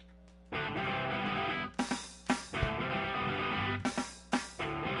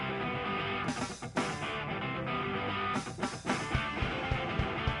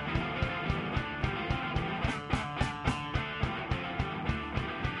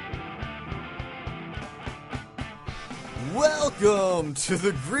Welcome to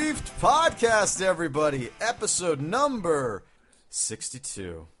the Griefed Podcast, everybody. Episode number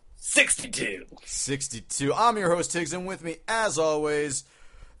 62. 62. I'm your host, Higgs, and with me, as always,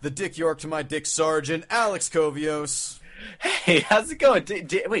 the Dick York to my Dick Sargent, Alex Kovios. Hey, how's it going?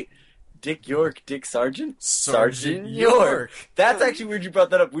 Wait, Dick York, Dick Sargent? Sergeant York. That's actually weird you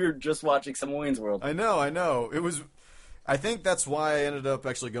brought that up. We were just watching some Wayne's World. I know. I think that's why I ended up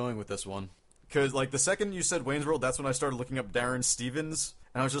actually going with this one. Because, the second you said Wayne's World, that's when I started looking up Darren Stevens.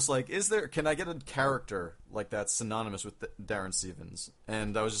 And I was just like, can I get a character that's synonymous with Darren Stevens?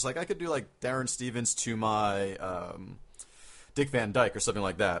 And I was just like, I could do, Darren Stevens to my Dick Van Dyke or something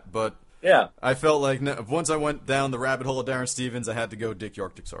like that. But yeah, I felt like once I went down the rabbit hole of Darren Stevens, I had to go Dick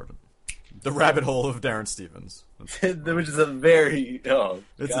York, Dick Sargent. The rabbit hole of Darren Stevens. Which is a very... Oh,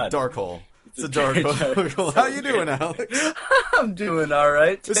 it's God. A dark hole. It's a dark hole. How you doing, Alex? I'm doing all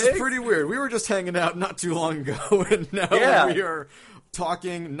right. This is pretty weird. We were just hanging out not too long ago, and now we are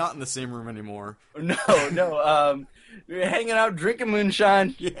talking, not in the same room anymore. No. We're hanging out, drinking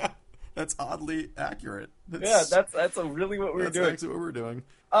moonshine. Yeah, that's oddly accurate. That's really what we were doing. That's actually what we're doing.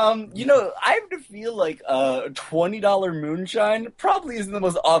 I have to feel like $20 moonshine probably isn't the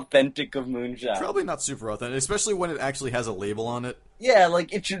most authentic of moonshine. Probably not super authentic, especially when it actually has a label on it. Yeah,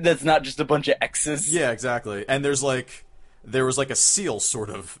 that's not just a bunch of X's. Yeah, exactly. And there was a seal,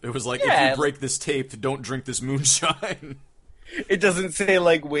 sort of. It was like, if you break this tape, don't drink this moonshine. It doesn't say,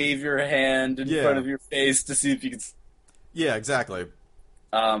 wave your hand in front of your face to see if you can... Yeah, exactly.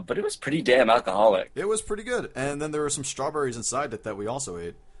 But it was pretty damn alcoholic. It was pretty good. And then there were some strawberries inside it that we also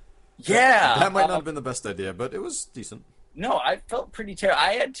ate. Yeah! That might not have been the best idea, but it was decent. No, I felt pretty terrible.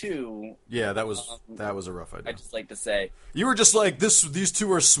 I had two. Yeah, that was a rough idea. I just like to say. You were just like, these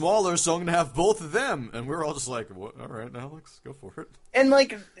two are smaller, so I'm going to have both of them. And we were all just like, what? All right, Alex, go for it. And,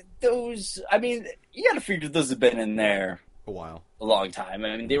 those... I mean, you gotta figure those have been in there... A while. A long time.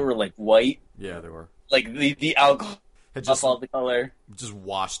 I mean, they were, white. Yeah, they were. The alcohol... Had just all the color. Just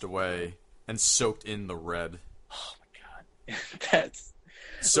washed away and soaked in the red. Oh, my God. That's...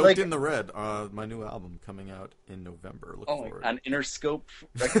 Soaked in the Red, my new album coming out in November. Look forward. On Interscope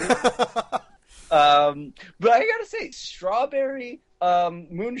record. But I gotta say, strawberry,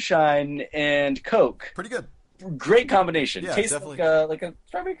 moonshine, and Coke. Pretty good. Great combination. Yeah, tastes definitely. like a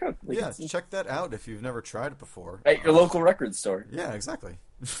strawberry Coke. Check that out if you've never tried it before. At your local record store. Yeah, exactly.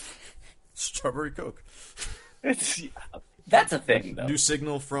 Strawberry Coke. That's a thing, though. New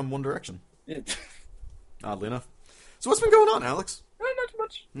signal from One Direction. Oddly enough. So what's been going on, Alex? Not too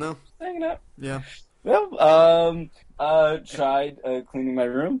much. No. Just hanging out. Yeah. Well, tried cleaning my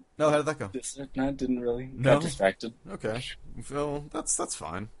room. No, how did that go? No, didn't really. No? Got distracted. Okay. Well, that's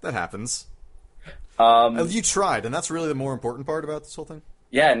fine. That happens. You tried, and that's really the more important part about this whole thing.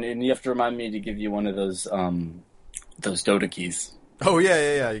 Yeah, and you have to remind me to give you one of those Dota keys. Oh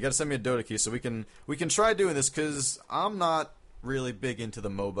yeah. You got to send me a Dota key so we can try doing this because I'm not really big into the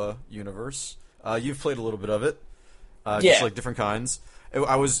MOBA universe. You've played a little bit of it. Just different kinds. It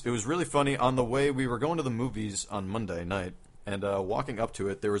was really funny. On the way, we were going to the movies on Monday night, and walking up to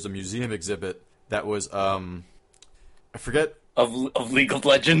it, there was a museum exhibit that was I forget of League of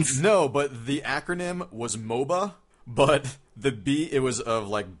Legends. No, but the acronym was MOBA, but the B it was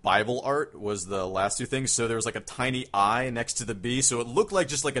of Bible art was the last two things. So there was a tiny I next to the B, so it looked like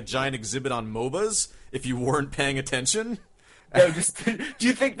just a giant exhibit on MOBAs if you weren't paying attention. No, do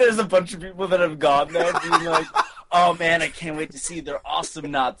you think there's a bunch of people that have gone there being like, oh man, I can't wait to see their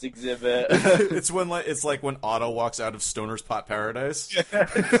Awesome Knots exhibit? It's like when Otto walks out of Stoner's Pot Paradise.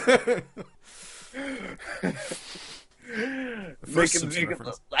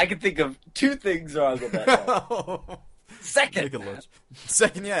 I can think of two things wrong with that. Second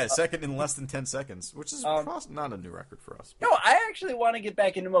in less than 10 seconds, which is not a new record for us. No, I actually want to get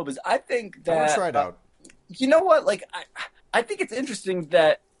back into MOBAs. I think that... I want to try it out. You know what? I think it's interesting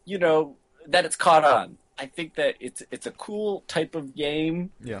that, that it's caught on. I think that it's a cool type of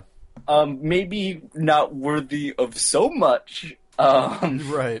game. Yeah. Maybe not worthy of so much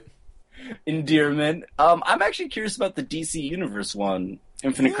right. endearment. I'm actually curious about the DC Universe one,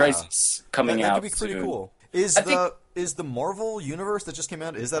 Infinite Crisis, coming out. That could be pretty cool. Is the Marvel Universe that just came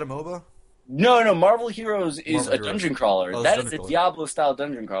out, is that a MOBA? No, Marvel Heroes is a dungeon crawler. Oh, that is a Diablo-style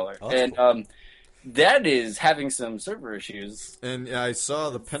dungeon crawler. Oh, and cool. That is having some server issues. And I saw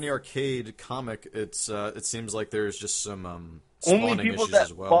the Penny Arcade comic. It seems like there's just some only spawning people issues that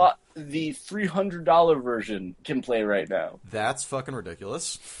as well. bought the $300 version can play right now. That's fucking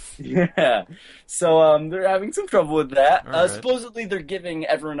ridiculous. Yeah. So they're having some trouble with that. All right. Supposedly they're giving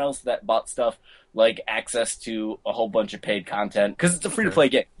everyone else that bought stuff access to a whole bunch of paid content because it's a free-to-play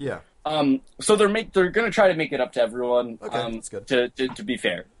game. Yeah. So they're going to try to make it up to everyone. Okay, that's good. To be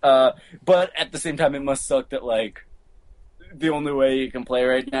fair, but at the same time, it must suck that like the only way you can play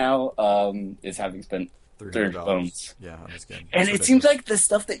right now is having spent $300. Yeah, on this game. And it seems like the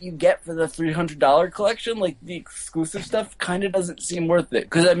stuff that you get for the $300 collection, like the exclusive stuff, kind of doesn't seem worth it.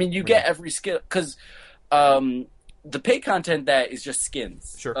 Because I mean, you get every skill. Because the paid content that is just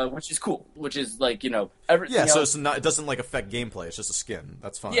skins, sure, which is cool. Which is like everything. Yeah, so else. it doesn't like affect gameplay. It's just a skin.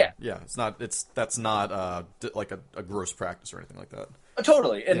 That's fine. Yeah. That's not like a gross practice or anything like that.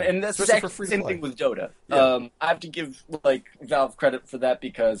 Totally, and that's exactly the same thing with Dota. Yeah. I have to give like Valve credit for that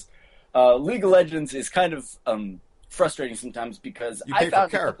because League of Legends is kind of frustrating sometimes because you pay I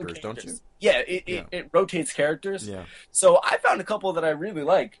found for characters, don't you? Yeah, it rotates characters. Yeah. So I found a couple that I really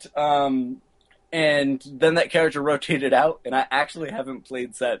liked, and then that character rotated out, and I actually haven't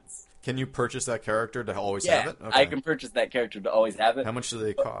played since. Can you purchase that character to always have it? Okay. I can purchase that character to always have it. How much do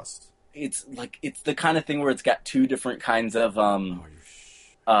they cost? It's the kind of thing where it's got two different kinds of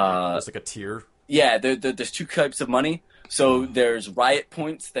it's like a tier. Yeah, there's two types of money. So there's riot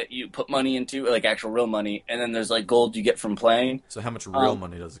points that you put money into, like actual real money, and then there's like gold you get from playing. So how much real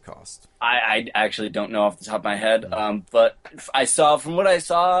money does it cost? I actually don't know off the top of my head, but from what I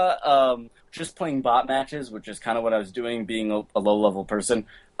saw, just playing bot matches, which is kind of what I was doing, being a low-level person,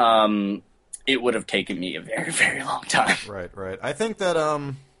 it would have taken me a very, very long time. Right. I think that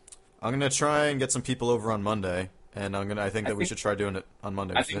I'm gonna try and get some people over on Monday, and I think we should try doing it on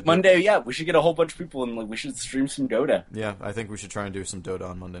Monday. I think Monday, we should get a whole bunch of people, and we should stream some Dota. Yeah, I think we should try and do some Dota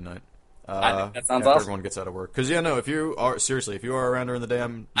on Monday night. I think that sounds after awesome. Everyone gets out of work, because if you are around during the day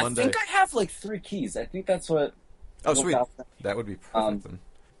on Monday, I think I have like 3 keys. I think that's what. Oh, sweet! That would be perfect. Then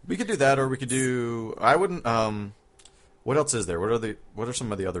we could do that, or we could do. I wouldn't. What else is there? What are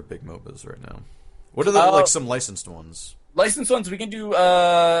some of the other big MOBAs right now? What are like some licensed ones? Licensed ones, we can do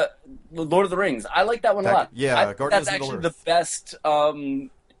Lord of the Rings. I like that one a lot. Yeah, Guardians that's of actually Middle-earth. the best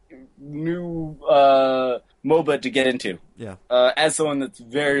new MOBA to get into. Yeah. As someone that's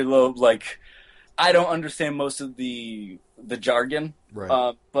very low, like I don't understand most of the jargon.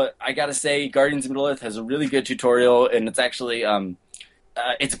 Right. But I gotta say, Guardians of Middle-earth has a really good tutorial, and it's actually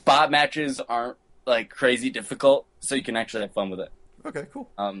its bot matches aren't like crazy difficult, so you can actually have fun with it. Okay, cool.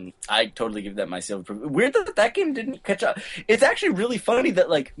 I totally give that my seal of approval. Weird that game didn't catch up. It's actually really funny that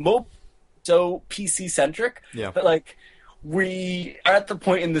like so PC centric. Yeah. But like we are at the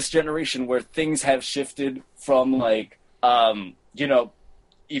point in this generation where things have shifted from like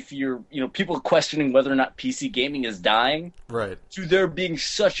if you're people questioning whether or not PC gaming is dying, right, to there being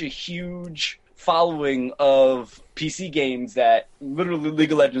such a huge following of PC games that literally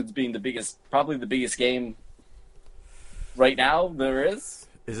League of Legends being probably the biggest game right now there is.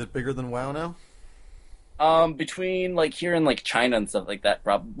 Is it bigger than WoW now? Between like here and like China and stuff like that,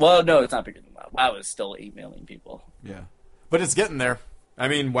 probably. Well, no, it's not bigger than WoW. WoW is still 8 million people. Yeah, but it's getting there. I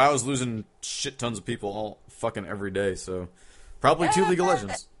mean, WoW is losing shit tons of people all fucking every day, so probably 2 League of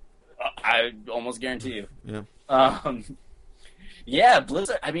Legends. I almost guarantee you. Yeah. Yeah,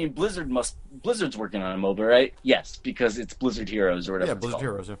 Blizzard. I mean, Blizzard's working on a MOBA, right? Yes, because it's Blizzard Heroes or whatever. Yeah, Blizzard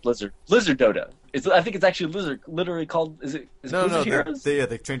Heroes. Yeah. Blizzard Dota. I think it's actually Blizzard. Literally called. Is Blizzard Heroes? They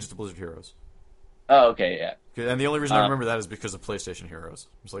changed it to Blizzard Heroes. Oh, okay, yeah. And the only reason I remember that is because of PlayStation Heroes.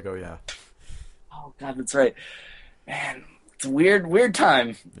 It's like, oh yeah. Oh god, that's right. Man, it's a weird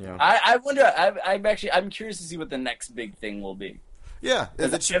time. Yeah. I wonder. I'm curious to see what the next big thing will be. Yeah, I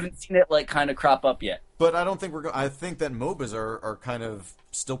haven't seen it like kind of crop up yet. But I don't think I think that MOBAs are kind of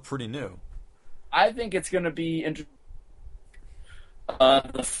still pretty new. I think it's going to be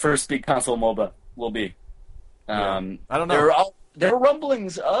the first big console MOBA will be. I don't know. There are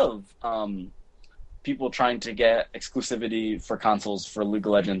rumblings of people trying to get exclusivity for consoles for League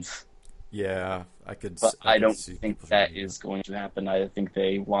of Legends. Yeah, I could. But I don't think that is going to happen. I think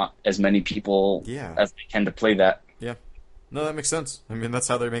they want as many people as they can to play that. Yeah. No, that makes sense. I mean, that's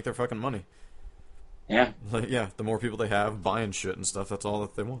how they make their fucking money. Yeah. Like, yeah, the more people they have buying shit and stuff, that's all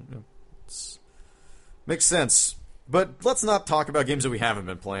that they want. Yeah. Makes sense. But let's not talk about games that we haven't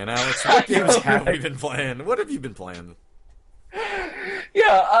been playing, Alex. What games have we been playing? What have you been playing?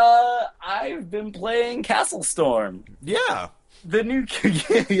 Yeah, I've been playing Castle Storm. Yeah. The new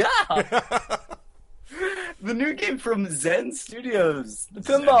the new game from Zen Studios. The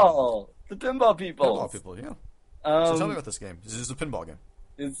pinball people. Pinball people, yeah. So tell me about this game. This is a pinball game.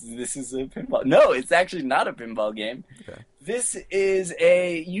 This is a pinball. No, it's actually not a pinball game. Okay. This is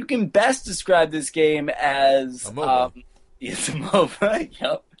you can best describe this game as a MOBA. It's a MOBA.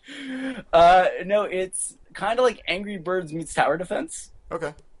 Yep. No, it's kind of like Angry Birds meets Tower Defense.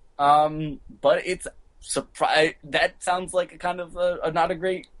 Okay. But it's that sounds like a kind of a not a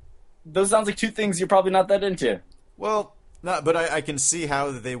great those sounds like two things you're probably not that into. Well, not, but I can see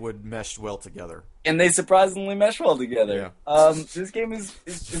how they would mesh well together. And they surprisingly mesh well together. Yeah. This game is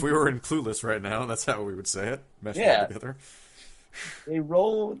if we were in Clueless right now, that's how we would say it. Mesh Yeah. well together. they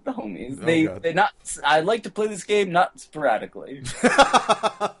roll with the homies. God. They not. I like to play this game not sporadically.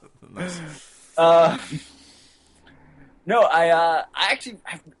 Nice. No, I actually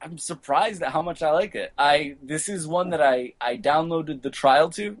I'm surprised at how much I like it. This is one that I downloaded the trial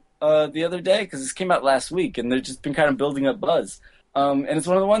to the other day because this came out last week, and they've just been kind of building up buzz. And it's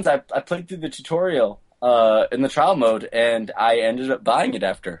one of the ones I played through the tutorial in the trial mode, and I ended up buying it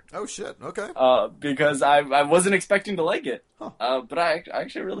after. Oh shit! Okay. Because I wasn't expecting to like it, Huh. but I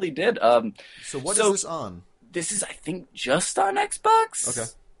actually really did. So what is this on? This is, I think, just on Xbox. Okay.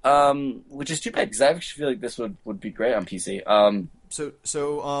 Which is too bad because I actually feel like this would be great on PC.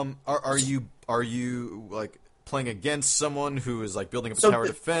 Are you like playing against someone who is like building up a So tower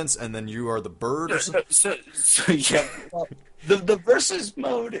the- defense, and then you are the bird or something? So yeah, well, the versus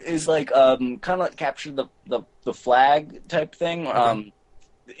mode is like kind of like capture the flag type thing. Okay.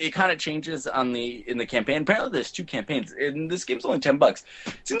 It kind of changes in the campaign. Apparently, there's 2 campaigns, and this game's only $10.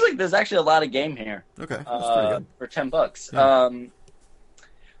 Seems like there's actually a lot of game here. Okay, that's pretty good. For $10. Yeah.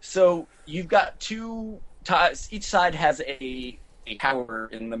 So you've got 2 ties. Each side has a tower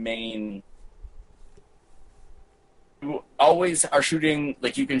in the main. You always are shooting,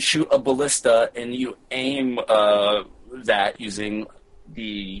 like you can shoot a ballista and you aim that using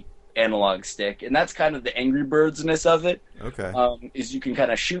the analog stick, and that's kind of the Angry Birds-ness of it. Okay. Is you can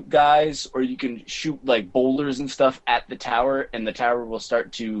kind of shoot guys, or you can shoot like boulders and stuff at the tower, and the tower will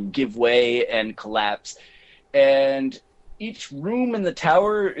start to give way and collapse. And each room in the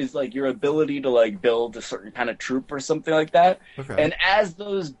tower is like your ability to like build a certain kind of troop or something like that. Okay. And as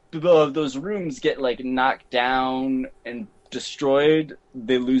those rooms get like knocked down and destroyed,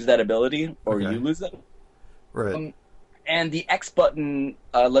 they lose that ability, or Okay. you lose that. Right. And the X button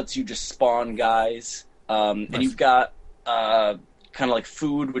lets you just spawn guys. And Nice. you've got kind of like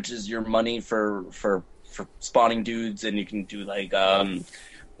food, which is your money for spawning dudes, and you can do like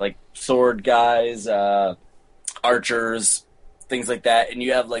sword guys, archers, things like that. And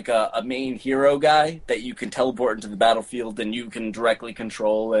you have like a main hero guy that you can teleport into the battlefield, and you can directly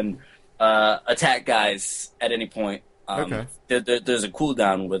control and attack guys at any point. Okay. There's a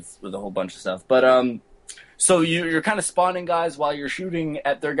cooldown with a whole bunch of stuff, but so you're kind of spawning guys while you're shooting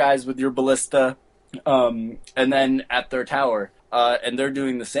at their guys with your ballista, and then at their tower, and they're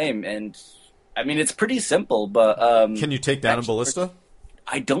doing the same. And I mean, it's pretty simple, but Can you take down a ballista?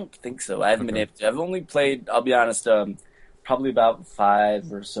 I don't think so. I haven't been Okay. able to. I've only played, I'll be honest, probably about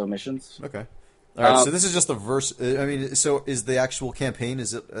 5 or so missions. Okay. All right. So this is just the verse. I mean, so is the actual campaign?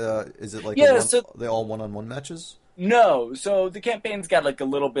 Is it like Yeah, are they all one-on-one matches? No, so the campaign's got like a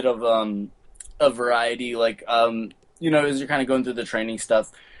little bit of a variety. Like as you're kind of going through the training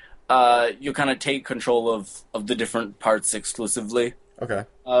stuff, you'll kind of take control of the different parts exclusively. Okay.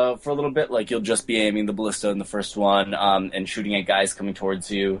 For a little bit, like you'll just be aiming the ballista in the first one, and shooting at guys coming towards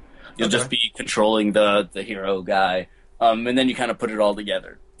you. You'll Okay. just be controlling the hero guy, and then you kind of put it all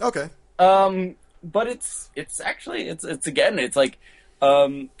together. Okay. But it's actually again, it's like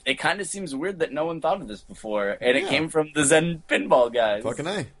it kind of seems weird that no one thought of this before, and it Yeah. came from the Zen Pinball guys. Fucking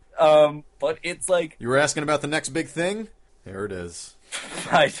A. But it's like You were asking about the next big thing? There it is.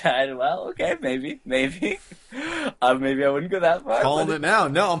 well, okay, maybe, maybe I wouldn't go that far. Calling but it now.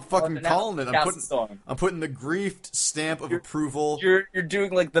 No, I'm fucking it now. calling it. Cast the storm. I'm putting the griefed stamp of approval. You're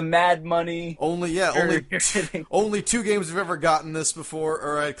doing like the Mad Money. Only You're hitting- only 2 games have ever gotten this before.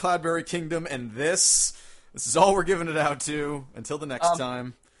 All right, Cloudberry Kingdom and this. This is all we're giving it out to until the next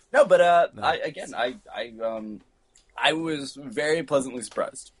time. No, but No. I was very pleasantly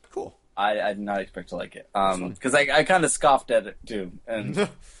surprised. Cool. I did not expect to like it because I kind of scoffed at it too, and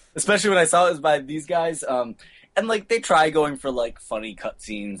especially when I saw it was by these guys. And like they try going for like funny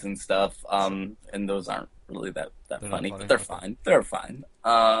cutscenes and stuff, and those aren't really that not funny, funny? but they're Okay. fine. They're fine.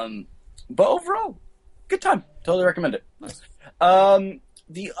 But overall, good time. Totally recommend it. Nice.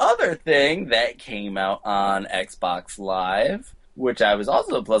 The other thing that came out on Xbox Live, which I was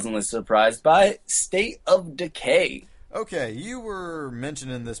also pleasantly surprised by, State of Decay. Okay, you were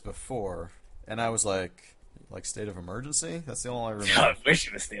mentioning this before, and I was like State of Emergency? That's the only one I I remember. wish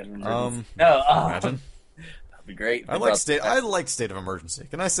it was State of Emergency. Um, No, Imagine. that'd be great. I like State of Emergency.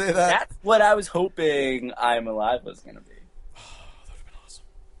 Can I say that? That's what I was hoping I'm Alive was going to be. That would have been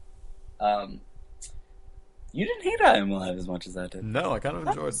awesome. You didn't hate I Am Alive as much as I did. No, I kind of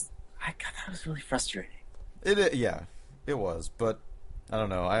enjoyed I thought that was really frustrating. it. Yeah, it was, but I don't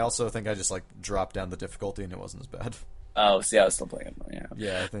know. I also think I just like dropped down the difficulty, and it wasn't as bad. Oh, see, I was still playing it. Yeah.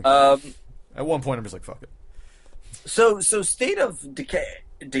 Yeah, I think. Um, At one point, I'm just like, fuck it. so State of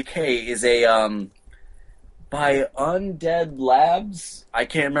Decay is a by Undead Labs. I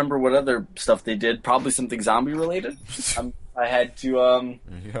can't remember what other stuff they did. Probably something zombie related. I had to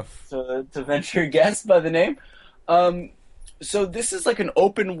Yeah. to venture a guess by the name. So this is like an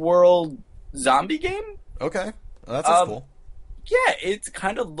open world zombie game. Okay, well, that's cool. Yeah, it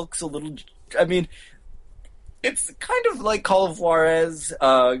kind of looks a little. I mean, it's kind of like Call of Juarez,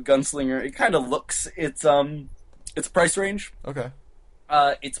 Gunslinger. It kind of looks. It's price range. Okay.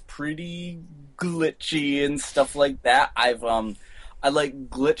 It's pretty glitchy and stuff like that. I like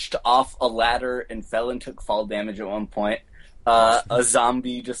glitched off a ladder and fell and took fall damage at one point. A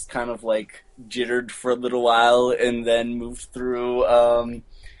zombie just kind of like jittered for a little while and then moved through,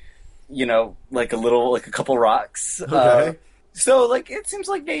 like a couple rocks. Okay. So like it seems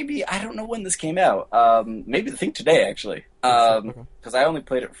like maybe I don't know when this came out. Maybe I think today actually, because I only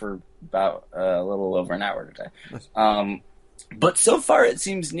played it for about a little over an hour today. Nice. But so far it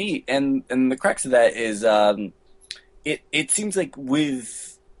seems neat, and the crux of that is it seems like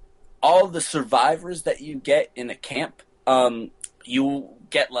with all the survivors that you get in a camp, you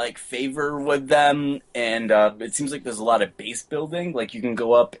get like favor with them, and it seems like there's a lot of base building. Like you can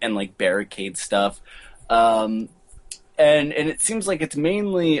go up and like barricade stuff, and it seems like it's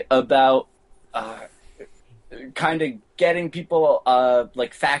mainly about kind of getting people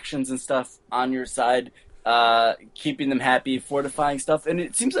like factions and stuff on your side. Keeping them happy, fortifying stuff, and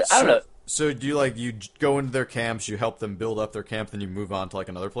it seems like I don't know. So do you go into their camps, you help them build up their camp, then you move on to like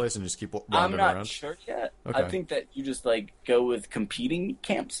another place and just keep wandering around? I'm not sure yet. Okay. I think that you just like go with competing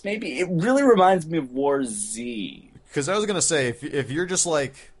camps. Maybe it really reminds me of War Z. Because I was gonna say if you're just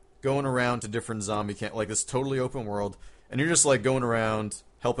like going around to different zombie camp, like this totally open world, and you're just like going around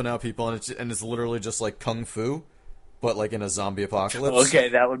helping out people, and it's literally just like kung fu. But, like, in a zombie apocalypse. Okay,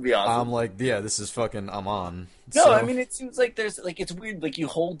 that would be awesome. I'm like, yeah, this is fucking, I'm on. No, so... I mean, it seems like there's, like, it's weird. Like, you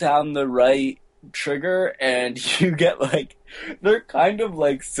hold down the right trigger, and you get, like, they're kind of,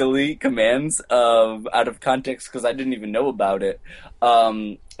 like, silly commands out of context, because I didn't even know about it.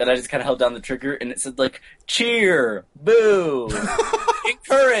 And I just kind of held down the trigger, and it said, like, cheer, boo,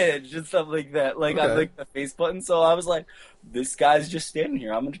 encourage, and stuff like that. Like, okay. I clicked the face button, so I was like, this guy's just standing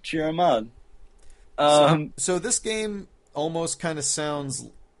here. I'm going to cheer him on. So this game almost kind of sounds,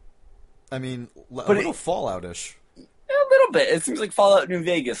 I mean, a little Fallout-ish. A little bit. It seems like Fallout New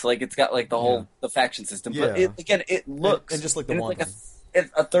Vegas. Like it's got like the whole the faction system. But it looks and just like the one like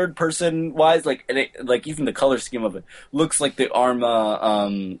a third person wise, like like even the color scheme of it looks like the Arma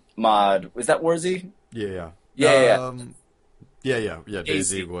mod. Was that Warzy? Yeah. Yeah.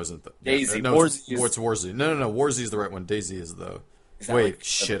 DayZ wasn't the DayZ. No, it's Warzy. No. Warzy is the right one. DayZ is the. Wait, like,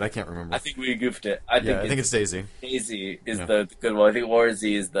 shit! I can't remember. I think we goofed it. I think it's DayZ. DayZ is the good one. I think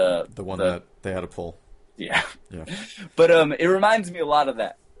Warzy is the one that they had to pull. Yeah. But it reminds me a lot of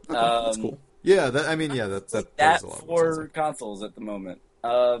that. Okay, that's cool. Yeah, that a lot for consoles at the moment.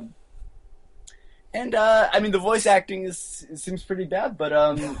 I mean, the voice acting seems pretty bad, but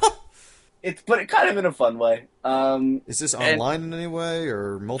it's kind of in a fun way. Is this online in any way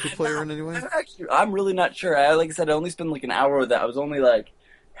or multiplayer in any way? I'm really not sure. Like I said, I only spent like an hour with that. I was only like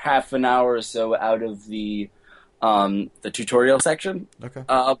half an hour or so out of the tutorial section. Okay.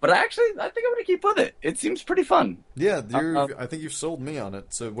 But I think I'm gonna keep with it. It seems pretty fun. Yeah, I think you've sold me on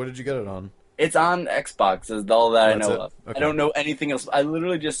it. So what did you get it on? It's on Xbox. Is all that I know of. Okay. I don't know anything else. I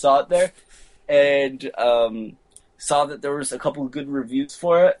literally just saw it there, and saw that there was a couple of good reviews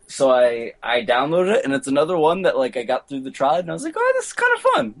for it, so I downloaded it, and it's another one that like I got through the trial, and I was like, oh, this is kind of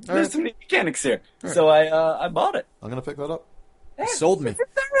fun. There's some neat mechanics here, so I bought it. I'm gonna pick that up. It sold me. It's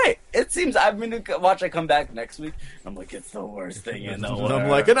all right. It seems I'm gonna watch. I come back next week. I'm like, it's the worst thing in the world. I'm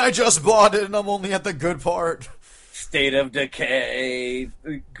like, and I just bought it, and I'm only at the good part. State of Decay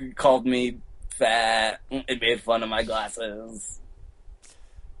called me fat. It made fun of my glasses.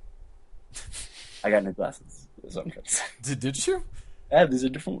 I got new glasses. Did you? Yeah, these are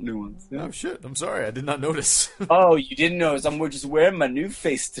different new ones. Yeah. Oh shit! I'm sorry, I did not notice. Oh, you didn't notice? I'm just wearing my new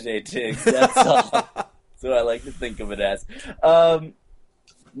face today, Tig. That's all. So I like to think of it as.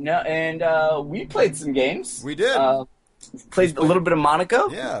 No, and we played some games. We did. Played a little bit of Monaco.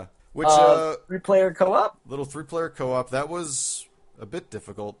 Yeah, which 3-player co-op. Little 3-player co-op. That was a bit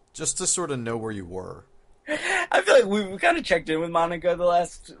difficult, just to sort of know where you were. I feel like we've kind of checked in with Monaco the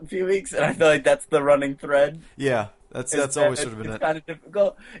last few weeks, and I feel like that's the running thread. Yeah, that's always sort of been it. It's kind of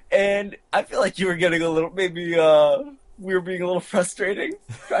difficult, and I feel like you were getting a little, maybe we were being a little frustrating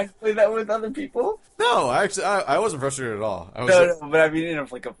trying to play that with other people? No, I wasn't frustrated at all. I was No, but I mean in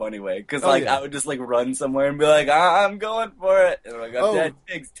like a funny way, because like yeah. I would just like run somewhere and be like, I'm going for it, and like, I'm dead.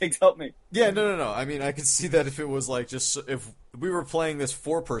 Tiggs, help me. Yeah, no. I mean, I could see that if it was like just if we were playing this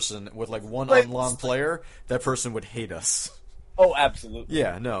 4-person with like one online player, that person would hate us. Oh, absolutely.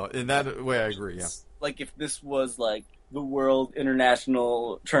 Yeah, no, in that way I agree. Yeah, like if this was like the World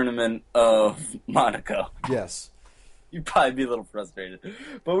International Tournament of Monaco. Yes. You'd probably be a little frustrated.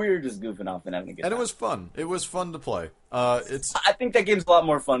 But we were just goofing off and having a good time. And it was fun. It was fun to play. I think that game's a lot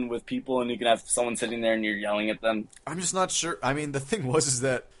more fun with people, and you can have someone sitting there and you're yelling at them. I'm just not sure. I mean, the thing was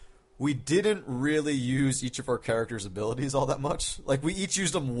that we didn't really use each of our characters' abilities all that much. Like, we each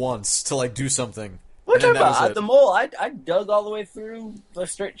used them once to, like, do something. What are you talking about? The mole, I dug all the way through the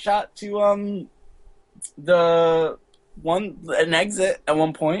straight shot to, an exit at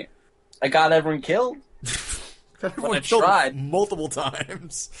one point. I got everyone killed. Everyone killed tried multiple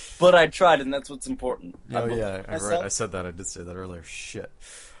times. But I tried, and that's what's important. Oh yeah, right. I said that. I did say that earlier. Shit.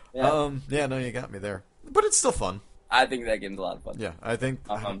 Yeah. No, you got me there. But it's still fun. I think that game's a lot of fun. Yeah, I think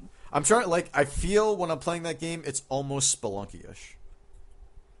I'm trying. Like, I feel when I'm playing that game, it's almost Spelunky-ish.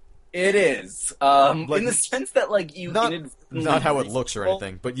 It is, like, in the sense that like you not how it looks or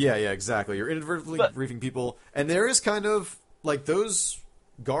anything, but yeah, exactly. You're inadvertently briefing people, and there is kind of like those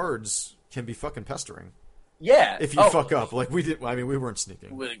guards can be fucking pestering. Yeah, if you fuck up, like we did. I mean, we weren't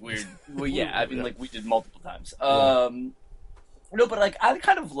sneaking. Well, yeah, I mean, like we did multiple times. No, but like I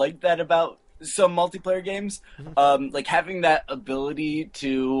kind of like that about some multiplayer games, like having that ability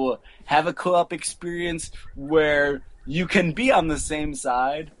to have a co-op experience where you can be on the same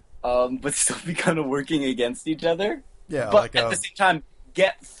side. But still be kind of working against each other. Yeah, but at the same time,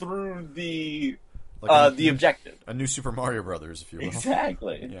 get through the objective. A new Super Mario Brothers, if you will.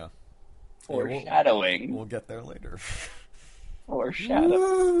 Exactly. Yeah. Foreshadowing. We'll get there later. Foreshadowing.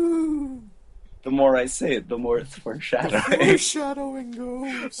 Woo! The more I say it, the more it's foreshadowing. The foreshadowing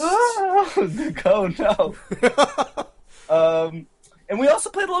goes. Oh, no. And we also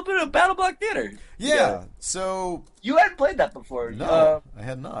played a little bit of Battle Block Theater. Yeah, so... You hadn't played that before. No, I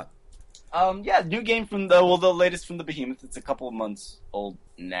had not. Yeah, new game from the latest from the Behemoth. It's a couple of months old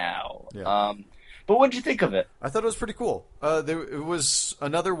now. Yeah. But what'd you think of it? I thought it was pretty cool. It was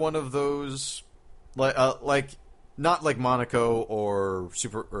another one of those, like not like Monaco or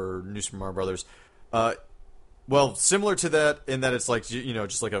New Super Mario Brothers. Well, similar to that in that it's like,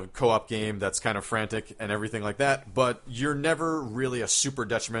 just like a co-op game that's kind of frantic and everything like that, but you're never really a super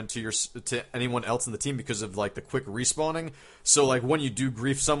detriment to anyone else in the team because of like the quick respawning. So like when you do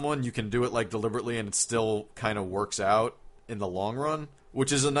grief someone, you can do it like deliberately and it still kind of works out in the long run,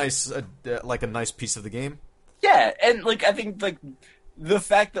 which is a nice piece of the game. Yeah, and like I think like the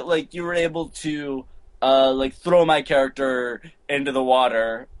fact that like you were able to like throw my character into the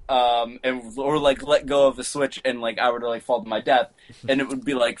water or like let go of the switch and like I were to like fall to my death and it would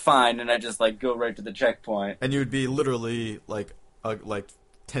be like fine and I just like go right to the checkpoint and you would be literally like 10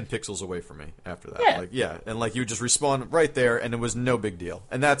 pixels away from me after that. And like you would just respawn right there and it was no big deal.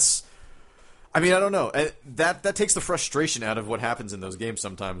 And that's, I mean, I don't know. That takes the frustration out of what happens in those games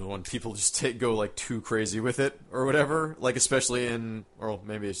sometimes when people just go like too crazy with it or whatever. Like especially or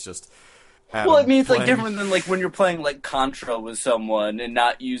maybe it's just Well, I mean, it's like different than like when you're playing like Contra with someone and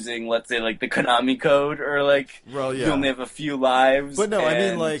not using, let's say, like the Konami code or like you only have a few lives. But no, I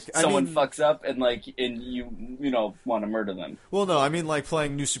mean like someone fucks up and you want to murder them. Well, no, I mean like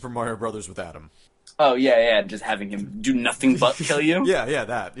playing New Super Mario Brothers with Adam. Oh yeah, just having him do nothing but kill you.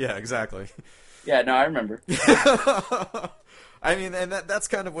 Yeah, exactly. Yeah, no, I remember. I mean, and that's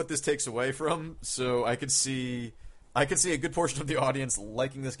kind of what this takes away from. So I could see a good portion of the audience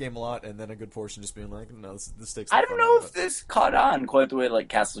liking this game a lot, and then a good portion just being like, "No, this takes." I don't know if this caught on quite the way like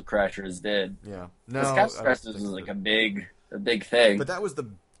Castle Crashers did. Yeah, no, Castle Crashers was like a big thing. But that was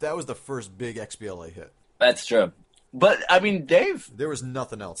the first big XBLA hit. That's true. But I mean, Dave, there was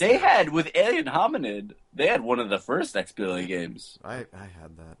nothing else. They had with Alien Hominid. They had one of the first XBLA games. I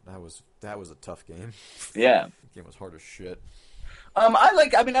had that. That was a tough game. Yeah, the game was hard as shit. I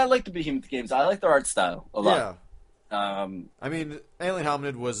like the Behemoth games. I like their art style a lot. Yeah. I mean, Alien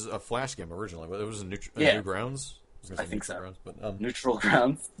Hominid was a Flash game originally, but it was a Newgrounds. I think so. Grounds, but, Neutral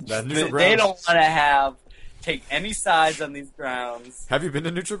Grounds. Neutral Grounds. They don't want to take any sides on these grounds. Have you been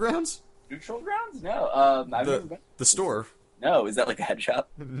to Neutral Grounds? Neutral Grounds? No. I've never been. The store. No, is that like a head shop?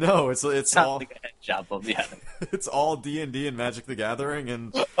 No, it's not all like a head shop. It's all D&D and Magic the Gathering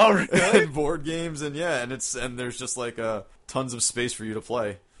and really? and board games and and there's just like tons of space for you to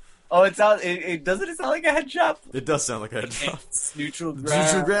play. Oh, it doesn't it sound like a head shop? It does sound like a head shop. Neutral ground.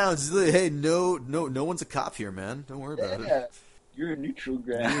 Neutral grounds. Hey, no one's a cop here, man. Don't worry about it. You're a neutral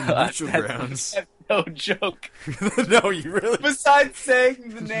ground. You're neutral grounds. That's no joke. No, you really. Besides saying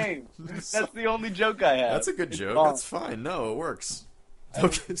the name, that's the only joke I have. That's a good joke. Wrong. That's fine. No, it works.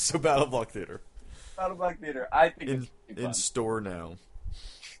 Okay, so Battle Block Theater. Battle Block Theater. I think in store now.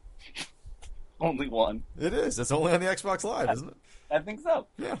 Only one. It is. It's only on the Xbox Live, isn't it? I think so.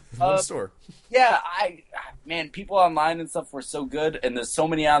 Yeah, one store. Yeah, man, people online and stuff were so good, and there's so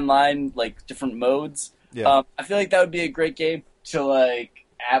many online like different modes. Yeah. I feel like that would be a great game to like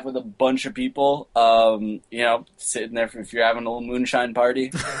have with a bunch of people. Sitting there if you're having a little moonshine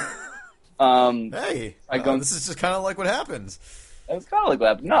party. Hey, this is just kind of like what happens. It's kind of like what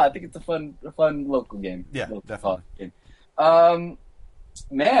happened. No, I think it's a fun local game. Yeah, local definitely. Game.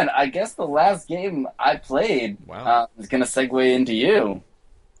 Man, I guess the last game I played is going to segue into you.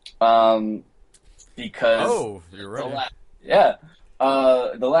 Because you're right.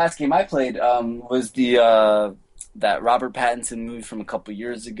 The last game I played was the that Robert Pattinson movie from a couple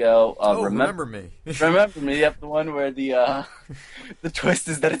years ago. Remember Me. Remember Me, yep, the one where the twist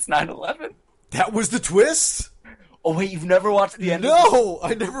is that it's 9/11. That was the twist? Oh, wait, you've never watched the end? No,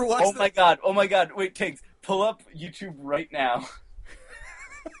 I never watched Oh, my God. Wait, Tiggs, pull up YouTube right now.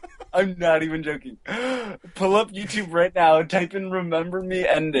 I'm not even joking. Pull up YouTube right now and type in Remember Me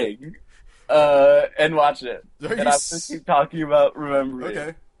ending and watch it. And I'm going to keep talking about Remember Me.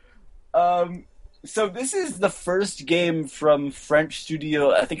 Okay. So this is the first game from French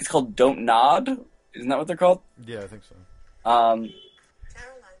studio, I think it's called Don't Nod. Isn't that what they're called? Yeah, I think so. Caroline.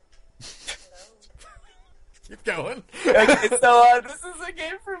 Keep going. Okay, so this is a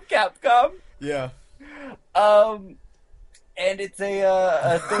game from Capcom. Yeah. And it's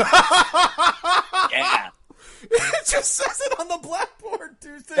a thing. Yeah. It just says it on the blackboard,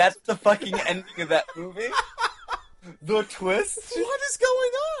 dude. That's the fucking ending of that movie. The twist. What is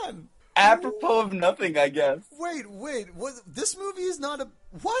going on? Apropos of nothing, I guess. Wait. What? This movie is not a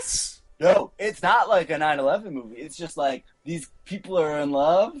what? No, it's not like a 9/11 movie. It's just like these people are in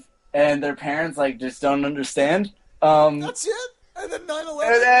love and their parents like just don't understand. That's it. And then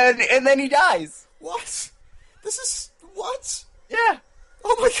 9/11. And then he dies. What? This is what? Yeah.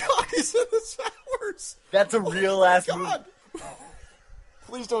 Oh my God! He's in this hours. That's a real ass movie.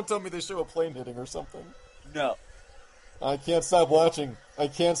 Please don't tell me they show a plane hitting or something. No. I can't stop watching.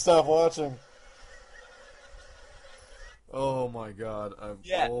 Oh my God.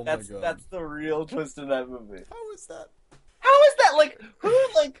 That's the real twist of that movie. How is that? How is that? Like, who,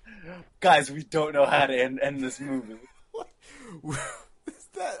 like... Guys, we don't know how to end this movie. What is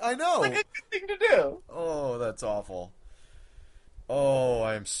that? I know. It's like a good thing to do. Oh, that's awful. Oh,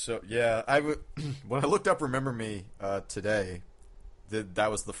 I am so... Yeah, when I looked up Remember Me today, that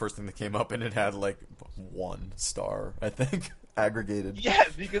was the first thing that came up, and it had, like, 1 star, I think, aggregated. Yeah,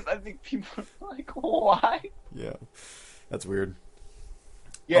 because I think people are like, why? Yeah, that's weird.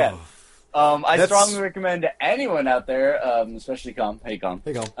 Yeah. Oh. I strongly recommend to anyone out there, especially Com. Hey, Com.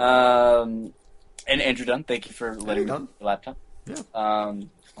 Hey, Com. And Andrew Dunn, thank you for letting me use your laptop. Yeah.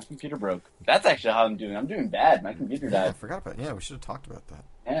 My computer broke. That's actually how I'm doing. I'm doing bad. My computer died. I forgot about it. Yeah, we should have talked about that.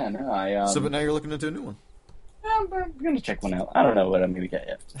 Yeah, no, So, but now you're looking into a new one. I'm going to check one out. I don't know what I'm going to get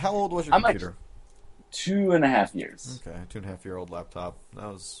yet. How old was your computer? 2.5 years. Okay, 2.5-year-old laptop. That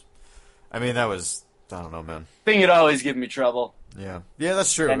was, I don't know, man. Thing would always give me trouble. Yeah,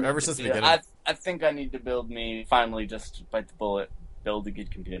 that's true. Ever since the beginning. I think I need to finally just bite the bullet, build a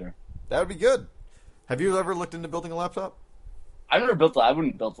good computer. That would be good. Have you ever looked into building a laptop? I wouldn't build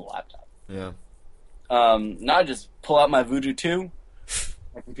a laptop. Yeah. Now I just pull out my Voodoo 2,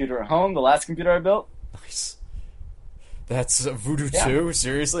 my computer at home, the last computer I built. Nice. That's a Voodoo 2?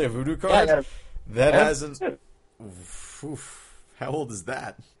 Seriously, a Voodoo card? Yeah, that hasn't... Oof. How old is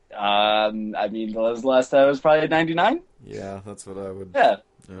that? The last time it was probably 99? Yeah, that's what I would... Yeah.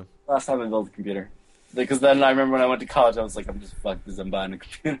 Yeah. Last time I built a computer. Because then I remember when I went to college, I was like, I'm just fucked this, I'm buying a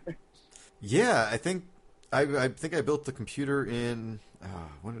computer. Yeah, I think I built the computer in...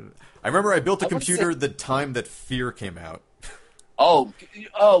 I remember I built a computer the time that Fear came out. Oh,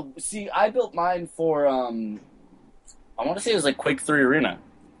 see, I built mine for, I want to say it was like Quake 3 Arena.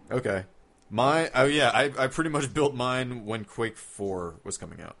 Okay. I pretty much built mine when Quake 4 was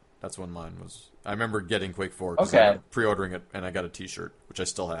coming out. That's when mine was. I remember getting Quake 4 because I pre-ordering it, and I got a T-shirt, which I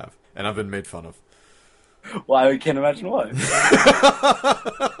still have, and I've been made fun of. Well, I can't imagine why.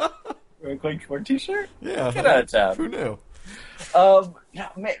 A Quake 4 T-shirt? Yeah. Get out of town. Who knew?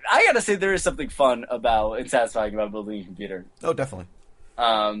 Man, I gotta say there is something fun about and satisfying about building a computer. Oh, definitely.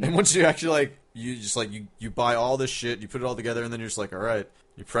 And once you actually you buy all this shit, you put it all together, and then you're just like, all right,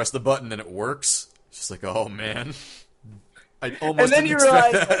 You press the button and it works. It's just like, oh man, I almost and then didn't you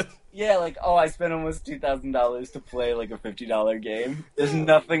expect realize, that. like, yeah, like, oh, I spent almost $2,000 to play like a $50 game. There's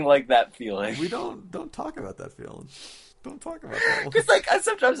nothing like that feeling. We don't talk about that feeling. Don't talk about that one. Because like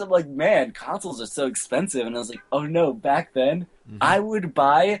sometimes I'm like, man, consoles are so expensive, and I was like, oh no, back then I would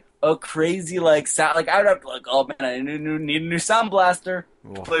buy a crazy like sound, like I would have to like, oh man, I need a new sound blaster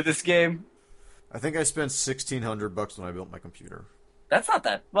to play this game. I think I spent $1,600 when I built my computer. That's not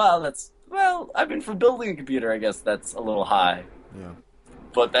that I mean, for building a computer, I guess that's a little high. Yeah,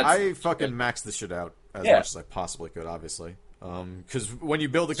 but I fucking maxed this shit out as much as I possibly could, obviously. Because when you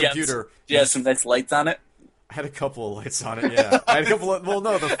build a computer, you have some nice lights on it. I had a couple of lights on it, yeah. I had a couple of... Well,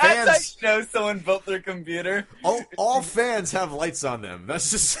 no, the fans... That's how you know someone built their computer. All fans have lights on them.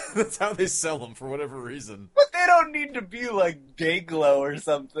 That's how they sell them, for whatever reason. But they don't need to be, like, day glow or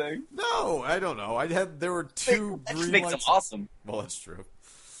something. No, I don't know. There were two green lights. That makes them awesome. Well, that's true.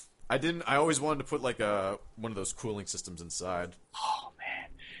 I always wanted to put, like, one of those cooling systems inside. Oh, man.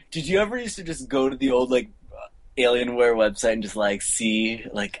 Did you ever used to just go to the old, like... Alienware website and just like see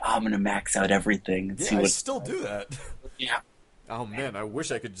like I'm gonna max out everything and see what I still do that. Yeah. Oh man, I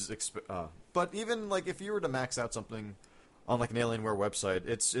wish I could just but even like if you were to max out something on like an Alienware website,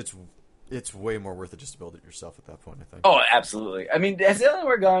 it's way more worth it just to build it yourself at that point, I think. Oh, absolutely. I mean, has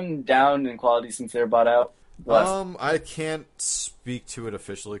Alienware gone down in quality since they were bought out? I can't speak to it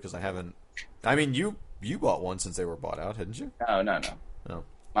officially because I haven't. I mean, you bought one since they were bought out, hadn't you? No. No.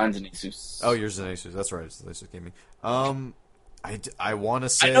 Mine's an Asus. Oh, yours is an Asus. That's right. It's the Asus Gaming. I want to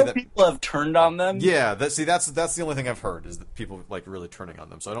say I know that people have turned on them. Yeah, that's the only thing I've heard is that people like really turning on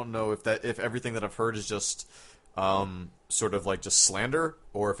them. So I don't know if everything that I've heard is just sort of like just slander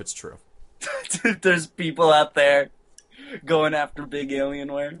or if it's true. There's people out there going after big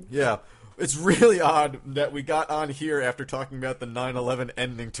Alienware. Yeah. It's really odd that we got on here after talking about the 9/11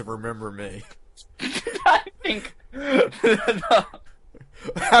 ending to Remember Me. I think no.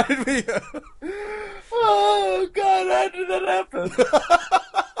 How did we... Oh, God, how did that happen?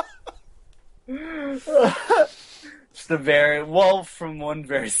 Just from one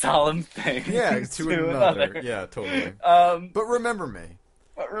very solemn thing to another. Yeah, totally. But Remember Me.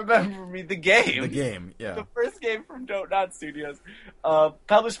 But Remember Me, the game. The game, yeah. The first game from Don't Nod Studios.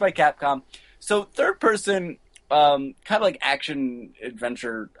 Published by Capcom. So, third person, kind of like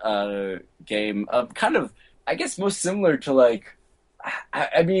action-adventure game. Kind of, I guess, most similar to, like...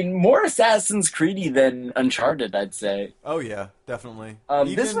 I mean, more Assassin's Creed-y than Uncharted, I'd say. Oh yeah, definitely.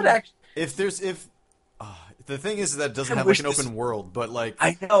 This would actually... the thing is that it doesn't have like an open world, but like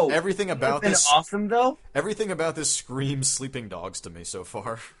I know everything about this awesome though. Everything about this screams Sleeping Dogs to me so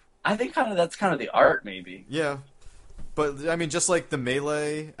far. I think that's kind of the art, maybe. Yeah, but I mean, just like the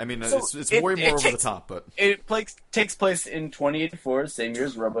melee. I mean, it's way more over the top, but it takes place in 2084, same year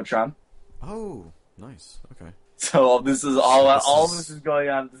as Robotron. Oh, nice. Okay. So this is all this is going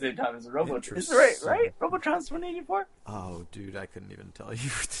on at the same time as Robotron. Is it right? Robotron's 2084? Oh, dude, I couldn't even tell you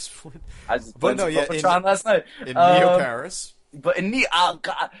at this point. I just played Robotron last night. In Neo Paris. But in oh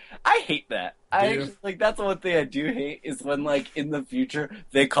god, I hate that. That's the one thing I do hate is when like in the future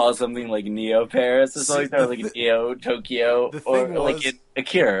they call something like Neo Paris or something like Neo Tokyo or like in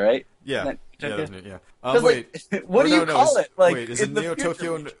Akira, right? Yeah. Yeah. Wait. What do you call it? Like, wait, is it Neo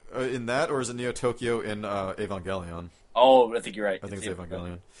Tokyo in that, or is it Neo Tokyo in Evangelion? Oh, I think you're right. I think it's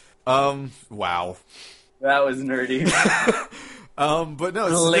Evangelion. Wow. That was nerdy. But no,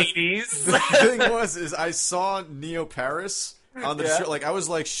 ladies. The thing is I saw Neo Paris on the like I was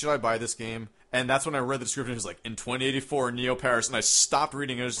like, should I buy this game? And that's when I read the description. It was like, in 2084, Neo Paris, and I stopped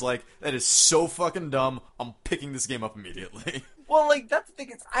reading. It was like, that is so fucking dumb. I'm picking this game up immediately. Well, like, that's the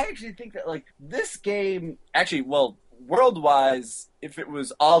thing. I actually think that, like, this game... Actually, well, world-wise, if it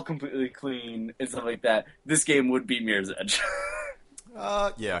was all completely clean and stuff like that, this game would beat Mirror's Edge.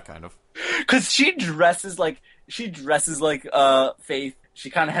 Yeah, kind of. Because she dresses like Faith. She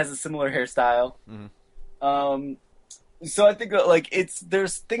kind of has a similar hairstyle. Mm-hmm. So I think that, like,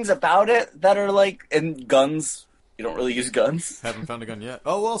 there's things about it that are like, and guns. You don't really use guns. Haven't found a gun yet.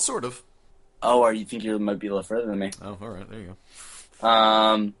 Oh well, sort of. Oh, or you think you might be a little further than me? Oh, all right, there you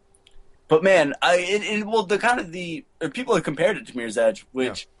go. But man, people have compared it to Mirror's Edge,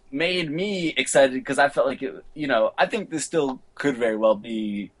 which made me excited because I felt like it. You know, I think this still could very well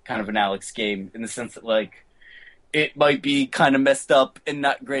be kind of an Alex game in the sense that like. It might be kind of messed up and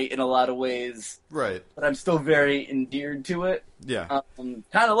not great in a lot of ways. Right. But I'm still very endeared to it. Yeah. Kind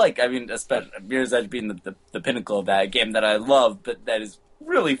of like, I mean, especially Mirror's Edge being the pinnacle of that game that I love, but that is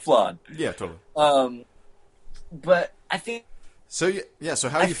really flawed. Yeah, totally. But I think So yeah, so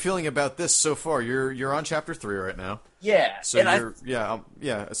how are you feeling about this so far? You're on chapter 3 right now. Yeah. So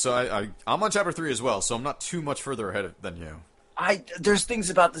yeah. So I'm on chapter 3 as well. So I'm not too much further ahead than you. There's things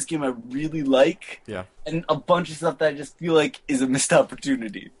about this game I really like. Yeah. And a bunch of stuff that I just feel like is a missed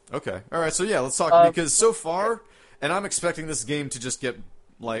opportunity. Okay. All right. So yeah, let's talk because so far, and I'm expecting this game to just get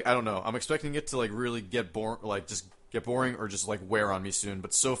like I don't know. I'm expecting it to like really get boring, like just get boring or just like wear on me soon.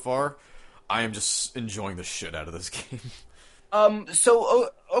 But so far, I am just enjoying the shit out of this game.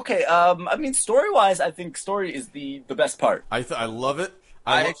 Okay. I mean, story-wise, I think story is the best part. I love it.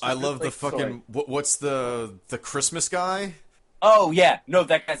 I love the fucking what's the Christmas guy? Oh yeah, no,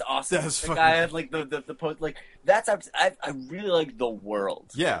 that guy's awesome. That's the fucking... guy had like the post like that's I really like the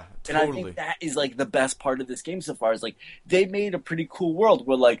world. Yeah, totally. And I think that is like the best part of this game so far. Is like they made a pretty cool world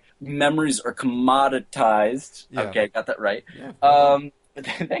where like memories are commoditized. Yeah. Okay, I got that right. Yeah.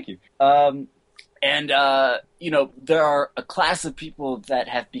 Thank you. And you know, there are a class of people that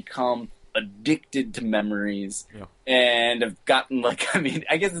have become addicted to memories and have gotten like I mean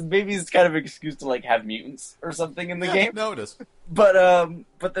I guess maybe it's kind of an excuse to like have mutants or something in the game. No, it is. But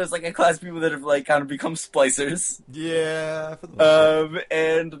there's like a class of people that have like kind of become splicers. Yeah. For the most part.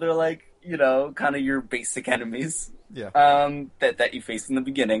 And they're like, you know, kind of your basic enemies. Yeah. That you face in the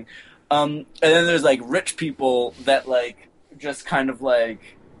beginning. And then there's like rich people that like just kind of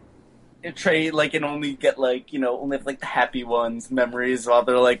like trade like and only get like, you know, only have like the happy ones memories while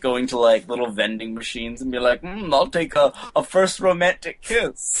they're like going to like little vending machines and be like, I'll take a first romantic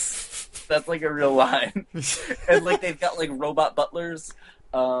kiss. That's like a real line. And like they've got like robot butlers,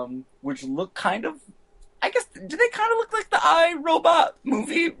 which look kind of, I guess, do they kind of look like the iRobot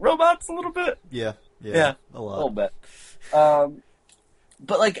movie robots a little bit? Yeah, a little bit.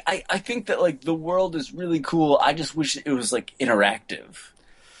 But like I think that like the world is really cool. I just wish it was like interactive.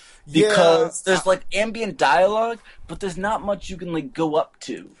 Because there's like ambient dialogue, but there's not much you can like go up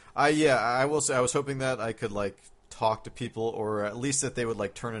to. I will say I was hoping that I could like talk to people, or at least that they would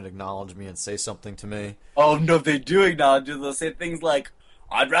like turn and acknowledge me and say something to me. Oh no, they do acknowledge you. They'll say things like,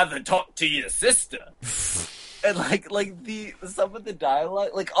 "I'd rather talk to your sister," and like the some of the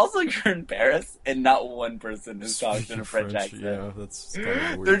dialogue. Like also you're in Paris, and not one person is talking in a French accent. Yeah, that's kind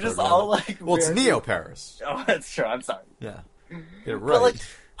of weird. They're just all like, well, it's Neo Paris. Oh, that's true. I'm sorry. Yeah, get it right. But like.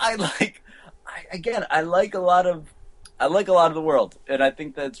 I like a lot of the world, and I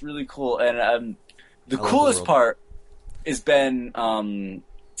think that's really cool. And the coolest part has been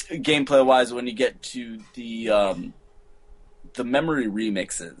gameplay wise when you get to the memory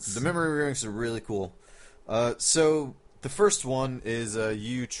remixes. The memory remixes are really cool. So the first one is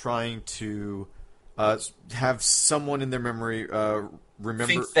you trying to have someone in their memory remember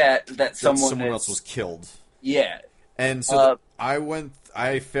think that someone else was killed. Yeah, and so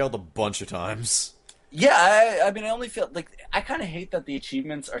I failed a bunch of times. Yeah, I mean, I only feel like I kind of hate that the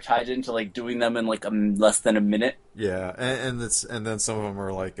achievements are tied into like doing them in like less than a minute. Yeah, and then some of them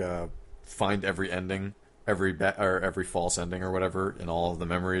are like find every ending, every false ending or whatever in all of the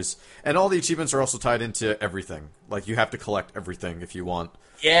memories, and all the achievements are also tied into everything. Like you have to collect everything if you want.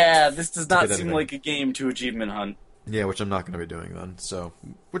 Yeah, this does not seem like a game to achievement hunt. Yeah, which I'm not going to be doing then. So,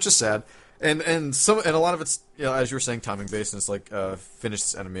 which is sad. And a lot of it's, you know, as you were saying, timing based, and it's like finish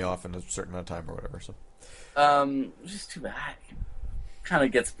this enemy off in a certain amount of time or whatever. So, just too bad.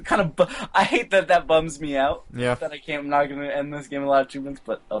 I hate that bums me out. Yeah. That I'm not going to end this game with a lot of achievements,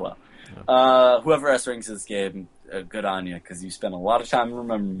 but oh well. Yeah. Whoever S ranks this game, good on you, because you spent a lot of time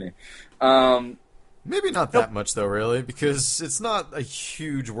remembering me. Maybe not that much though, really, because it's not a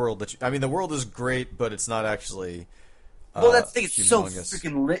huge world that I mean, the world is great, but it's not actually. Well, that's the thing. It's so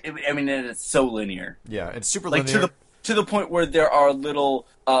freaking. I mean, it's so linear. Yeah, it's super like linear to the point where there are little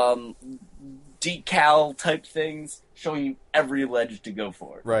decal type things showing you every ledge to go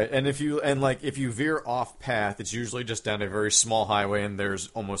for. Right, and if you veer off path, it's usually just down a very small highway, and there's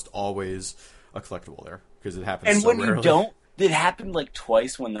almost always a collectible there because it happens. And so when rarely. You don't. It happened like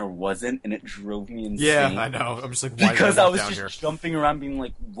twice when there wasn't, and it drove me insane. Yeah, I know. I'm just like, why because I was down just here? jumping around, being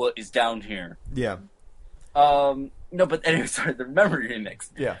like, "What is down here?" Yeah. No, but anyway, sorry, the memory remix.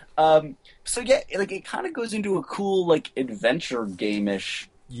 Yeah. So yeah, like it kind of goes into a cool like adventure game-ish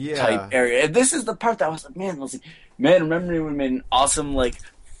yeah. type area. And this is the part that I was like, man, memory would have been an awesome like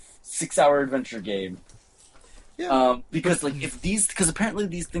 6-hour adventure game. Yeah. Because apparently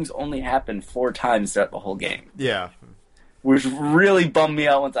these things only happen 4 times throughout the whole game. Yeah. Which really bummed me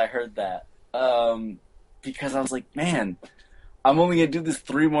out once I heard that. Because I was like, man, I'm only gonna do this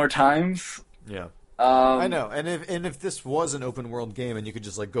 3 more times. Yeah. I know, and if this was an open world game and you could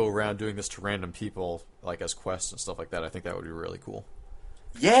just like go around doing this to random people like as quests and stuff like that, I think that would be really cool.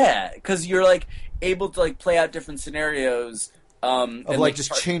 Yeah, because you're like able to like play out different scenarios Of like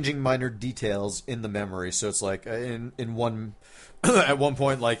just changing minor details in the memory. So it's like in one at one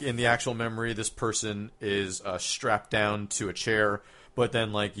point, like in the actual memory, this person is strapped down to a chair, but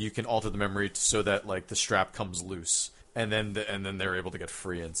then like you can alter the memory so that like the strap comes loose, and then they're able to get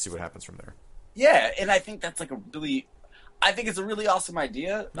free and see what happens from there. Yeah, and I think that's like I think it's a really awesome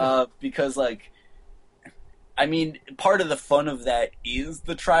idea because like. I mean, part of the fun of that is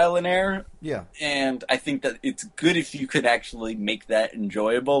the trial and error. Yeah. And I think that it's good if you could actually make that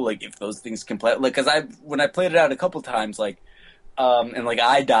enjoyable, like, if those things can play... Like, because when I played it out a couple times, like, and, like,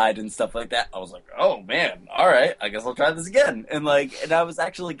 I died and stuff like that, I was like, oh, man, all right, I guess I'll try this again. And, like, and I was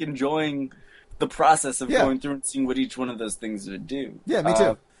actually, like, enjoying the process of going through and seeing what each one of those things would do. Yeah, me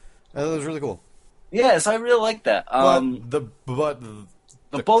too. That was really cool. Yeah, so I really like that. The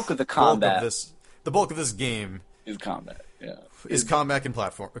bulk of the combat... The bulk of this game is combat. Yeah, is combat and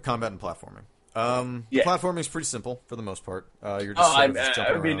platforming. Platforming is pretty simple for the most part. You're just just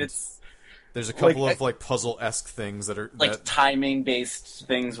jumping around. There's a couple of like puzzle-esque things that are like timing-based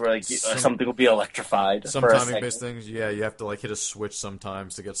things where like something will be electrified. Some timing-based things. Yeah, you have to like hit a switch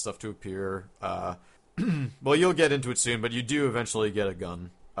sometimes to get stuff to appear. Well, you'll get into it soon, but you do eventually get a gun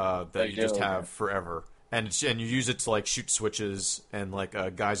that you just have forever. And you use it to like shoot switches and like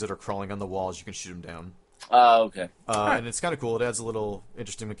guys that are crawling on the walls, you can shoot them down. Okay. And it's kind of cool. It adds a little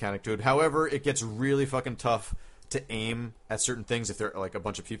interesting mechanic to it. However, it gets really fucking tough to aim at certain things if there are like a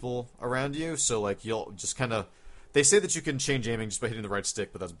bunch of people around you. So like you'll just kind of... They say that you can change aiming just by hitting the right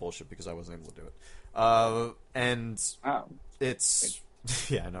stick, but that's bullshit because I wasn't able to do it. It's...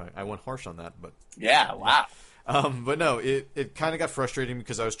 Yeah, I know. I went harsh on that, but... Yeah, wow. But no, it kind of got frustrating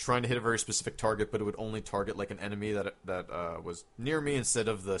because I was trying to hit a very specific target, but it would only target like an enemy that was near me instead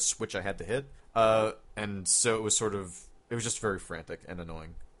of the switch I had to hit. And so it was just very frantic and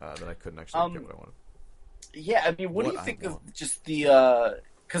annoying that I couldn't actually get what I wanted. Yeah, I mean, what do you think of just the?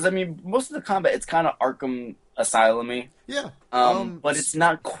 Because I mean, most of the combat it's kind of Arkham Asylum-y. Yeah. But it's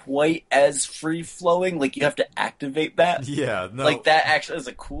not quite as free flowing. Like you have to activate that. Yeah. No. Like that actually is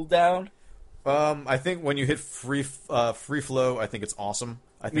a cooldown. I think when you hit free flow, I think it's awesome.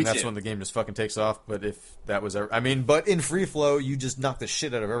 I think that's when the game just fucking takes off. But if that was ever... I mean, but in free flow, you just knock the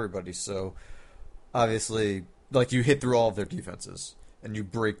shit out of everybody. So, obviously, like, you hit through all of their defenses. And you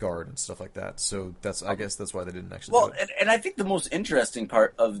break guard and stuff like that. So, I guess that's why they didn't actually do it. And I think the most interesting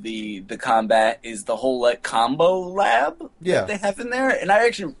part of the combat is the whole, like, combo lab that they have in there. And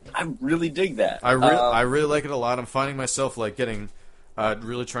I really dig that. I really like it a lot. I'm finding myself, like, getting...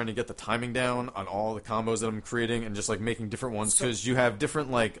 really trying to get the timing down on all the combos that I'm creating and just like making different ones because you have different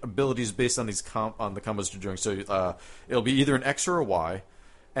like abilities based on these on the combos you're doing. So it'll be either an X or a Y,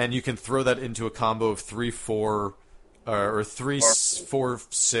 and you can throw that into a combo of 3, 4, or 3, 4,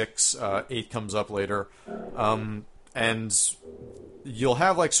 6. 8 comes up later, and you'll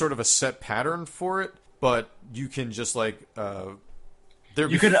have like sort of a set pattern for it, but you can just like.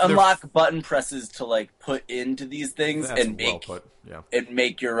 You can unlock button presses to like put into these things and make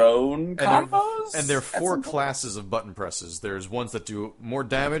your own combos. And there are 4 classes of button presses. There's ones that do more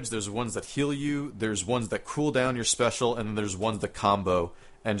damage. There's ones that heal you. There's ones that cool down your special, and then there's ones that combo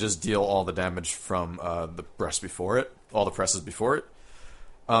and just deal all the damage from the press before it, all the presses before it.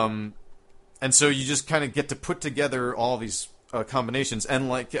 And so you just kind of get to put together all these combinations. And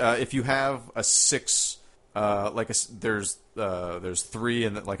like if you have a 6. There's 3,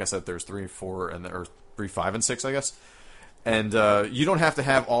 and like I said, there's 3, 4, or 3, 5, and 6, I guess. And you don't have to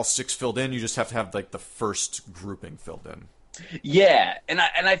have all 6 filled in. You just have to have like the first grouping filled in. Yeah, and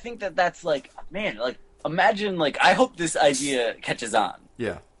I think that's like, man, like imagine like I hope this idea catches on.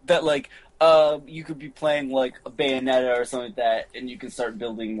 Yeah. That like you could be playing like a Bayonetta or something like that, and you can start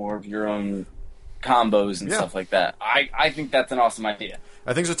building more of your own combos and stuff like that. I think that's an awesome idea.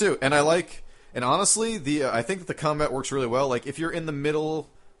 I think so too, and And honestly, I think that the combat works really well. Like, if you're in the middle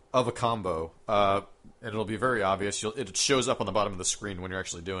of a combo, it'll be very obvious. It shows up on the bottom of the screen when you're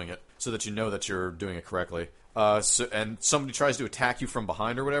actually doing it, so that you know that you're doing it correctly. And somebody tries to attack you from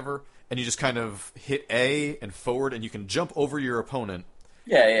behind or whatever, and you just kind of hit A and forward, and you can jump over your opponent.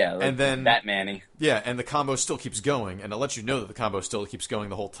 Yeah, like and then Batman-y. Yeah, and the combo still keeps going, and it lets you know that the combo still keeps going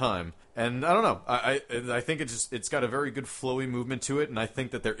the whole time. And I don't know, I think it's got a very good flowy movement to it, and I think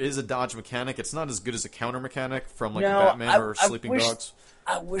that there is a dodge mechanic. It's not as good as a counter mechanic from like Batman or Sleeping Dogs.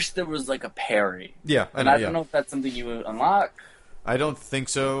 I wish there was like a parry. Yeah, I don't know if that's something you would unlock. I don't think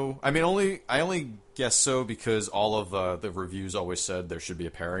so. I mean, I only guess so because all of the reviews always said there should be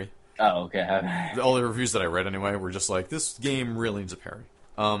a parry. Oh, okay. All the reviews that I read anyway were just like, this game really needs a parry.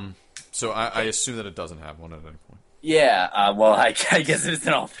 So I assume that it doesn't have one at any point. Yeah, well, I guess it's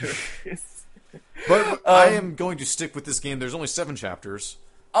an all through. But I am going to stick with this game. There's only 7 chapters.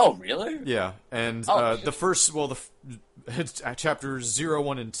 Oh, really? Yeah, and the first, chapters 0,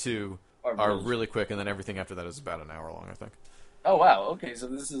 1, and 2 are really quick, and then everything after that is about an hour long, I think. Oh, wow. Okay, so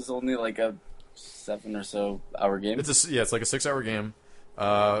this is only like a 7 or so hour game? It's like a 6-hour game.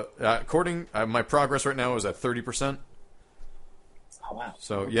 According, my progress right now is at 30%. Oh, wow.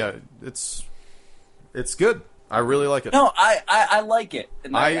 So, yeah, it's good. I really like it. No, I like it.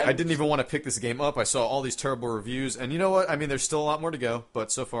 And I didn't even want to pick this game up. I saw all these terrible reviews, and you know what? I mean, there's still a lot more to go,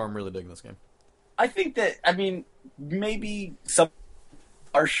 but so far I'm really digging this game. I think that, maybe some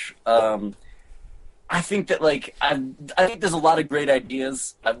harsh. I think that, I think there's a lot of great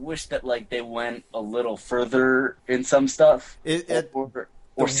ideas. I wish that, they went a little further in some stuff.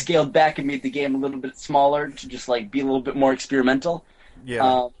 Or scaled back and made the game a little bit smaller to just, be a little bit more experimental.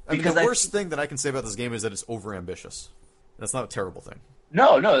 Yeah. Because the worst thing that I can say about this game is that it's overambitious. That's not a terrible thing.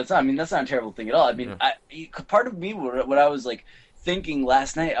 No, that's not. That's not a terrible thing at all. Part of me, what I was thinking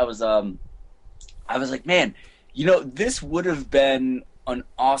last night, I was like, man, this would have been an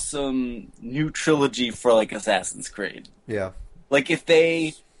awesome new trilogy for Assassin's Creed. Yeah. If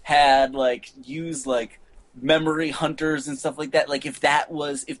they had used memory hunters and stuff like that. If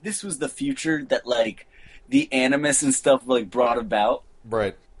this was the future that the Animus and stuff brought about.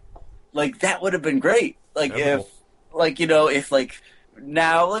 Right. That would have been great. Now,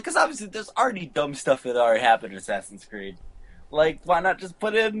 because obviously there's already dumb stuff that already happened in Assassin's Creed. Why not just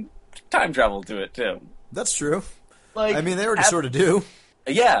put in time travel to it, too? That's true. They already sort of do.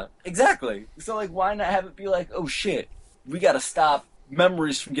 Yeah, exactly. So, why not have it be oh, shit, we gotta stop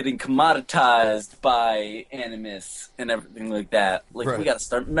memories from getting commoditized by Animus and everything like that. Right. We gotta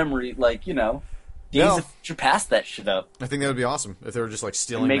start memory, Days of Future Past that shit up. I think that would be awesome if they were just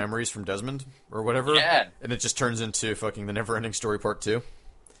stealing memories from Desmond or whatever. Yeah. And it just turns into fucking the Neverending Story Part 2.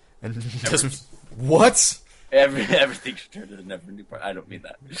 And Desmond, what? Everything should turn into Neverending Part. I don't mean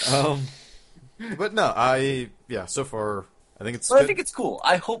that. But no, so far I think it's. But good. I think it's cool.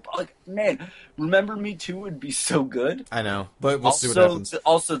 I hope, Remember Me 2 would be so good. I know, but we'll see what happens.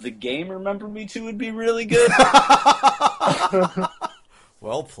 Also, the game Remember Me 2 would be really good.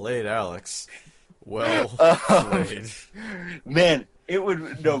 Well played, Alex. Well played. Man, it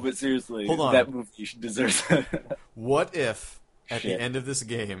would... No, but seriously, hold on. That movie deserves it. What if, at the end of this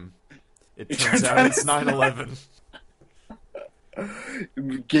game, it turns out it's 9/11?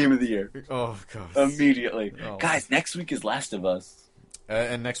 Game of the year. Oh, God. Immediately. Oh. Guys, next week is Last of Us.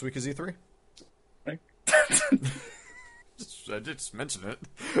 And next week is E3? I just mentioned it.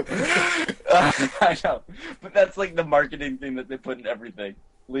 I know. But that's the marketing thing that they put in everything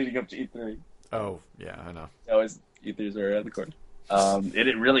leading up to E3. Oh, yeah, I know. Always E3s are around the corner.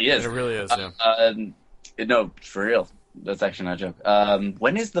 It really is. It really is, yeah. No, for real. That's actually not a joke.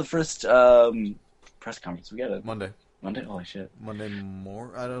 When is the first press conference? We got it. Monday. Holy shit. Monday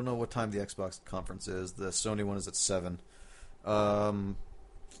more? I don't know what time the Xbox conference is. The Sony one is at 7. That's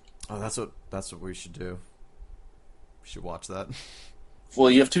what we should do. We should watch that. Well,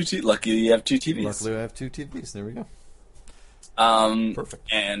 you have luckily you have 2 TVs. Luckily I have 2 TVs. There we go. Perfect.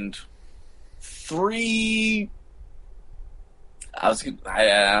 And 3. I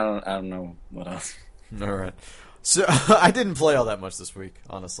don't know what else. All right. So I didn't play all that much this week,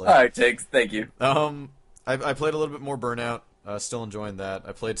 honestly. All right, thank you. I played a little bit more Burnout. Still enjoying that.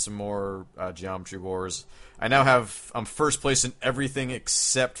 I played some more Geometry Wars. I'm first place in everything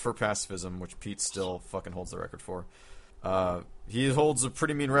except for Pacifism, which Pete still fucking holds the record for. He holds a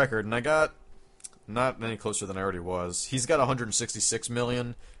pretty mean record, and I got not any closer than I already was. He's got 166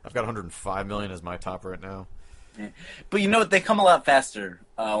 million. I've got 105 million as my top right now. Yeah. But you know what? They come a lot faster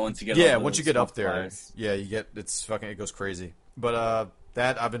once you get once you get up there. Flies. Yeah, it goes crazy. But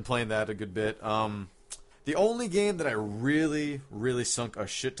that I've been playing that a good bit. The only game that I really, really sunk a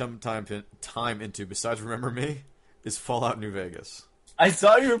shit ton of time into, besides Remember Me, is Fallout New Vegas. I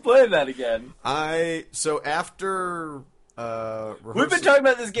saw you were playing that again. So after we've been talking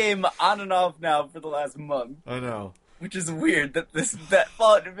about this game on and off now for the last month. I know. Which is weird that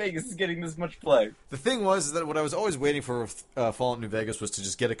Fallout New Vegas is getting this much play. The thing was that what I was always waiting for with Fallout New Vegas was to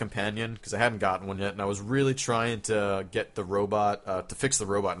just get a companion, because I hadn't gotten one yet, and I was really trying to get the robot, to fix the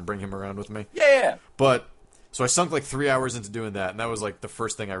robot and bring him around with me. Yeah. But, so I sunk 3 hours into doing that, and that was the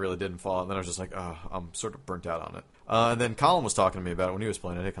first thing I really did in Fallout, and then I was just I'm sort of burnt out on it. And then Colin was talking to me about it when he was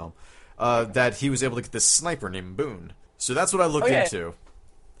playing it, hey Colin, that he was able to get this sniper named Boone. So that's what I looked into.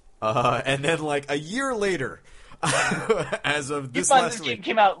 And then a year later... as of this last week. This game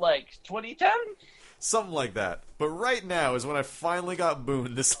came out 2010? Something like that. But right now is when I finally got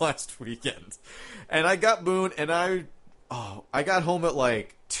Boone this last weekend. And I got Boone, and I got home at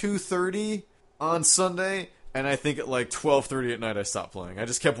 2:30 on Sunday, and I think at like 12:30 at night I stopped playing. I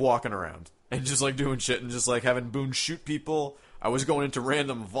just kept walking around and just like doing shit and just like having Boone shoot people. I was going into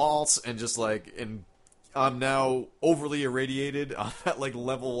random vaults and just like I'm now overly irradiated. I'm at like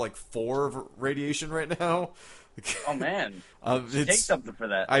level like 4 of radiation right now. Oh man, take something for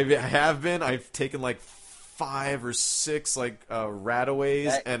that. I have been. I've taken like 5 or 6 like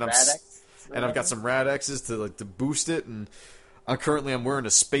Radaways, and I've got some Radexes to boost it. And I'm wearing a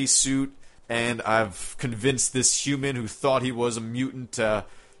spacesuit, and I've convinced this human who thought he was a mutant to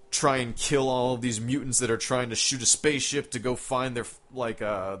try and kill all of these mutants that are trying to shoot a spaceship to go find their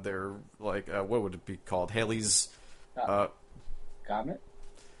what would it be called? Halley's Comet?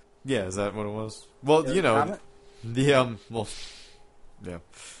 Yeah, is that what it was? Well, Comet? Yeah.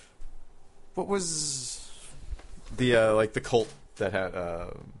 What was the the cult that had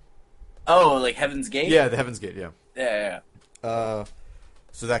like Heaven's Gate? Yeah, the Heaven's Gate, yeah. Yeah.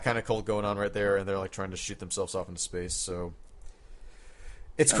 So that kind of cult going on right there, and they're like trying to shoot themselves off into space, so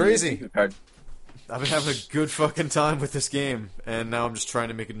it's crazy. I've been having a good fucking time with this game, and now I'm just trying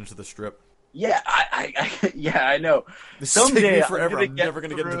to make it into the strip. Yeah, I know. This is taking me forever. I'm never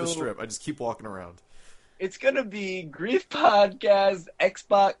going to get into the strip. I just keep walking around. It's going to be Grief Podcast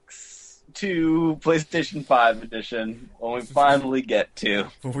Xbox 2 PlayStation 5 edition when we finally get to.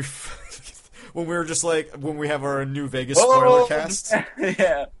 When we have our new Vegas spoiler cast.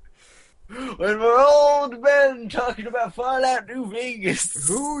 Yeah. When we're old men talking about Fallout New Vegas.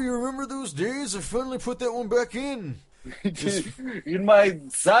 Oh, you remember those days? I finally put that one back in. In my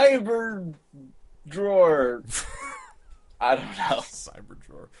cyber drawer. I don't know. Cyber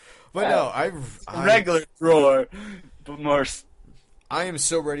drawer. But no, regular drawer. But more. I am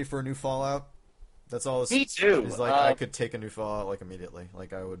so ready for a new Fallout. That's all. Me too. It's like I could take a new Fallout like immediately.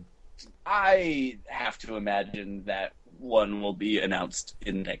 Like I would. I have to imagine that one will be announced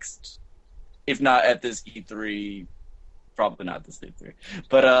in next, if not at this E3, probably not this E3,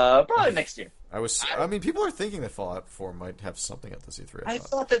 but probably next year. I mean, people are thinking that Fallout 4 might have something at this E3. I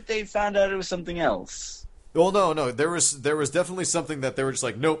thought that they found out it was something else. Well, no, there was definitely something that they were just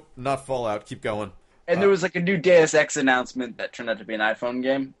like, nope, not Fallout, keep going. And there was like a new Deus Ex announcement that turned out to be an iPhone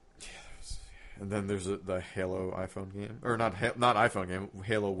game. And then there's the Halo iPhone game, or not iPhone game,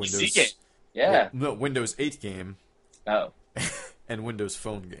 Halo Windows. PC game. Yeah. No, Windows 8 game. Oh. And Windows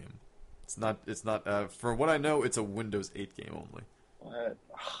Phone game. It's not. For what I know, it's a Windows 8 game only. What?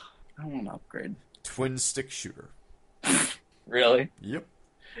 I don't want to upgrade. Twin stick shooter. Really? Yep.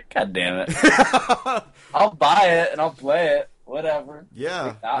 God damn it! I'll buy it and I'll play it. Whatever.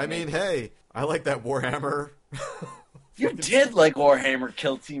 Yeah. I mean, hey, I like that Warhammer. You did like Warhammer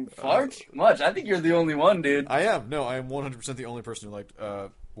Kill Team far too much. I think you're the only one, dude. I am. No, I am 100% the only person who liked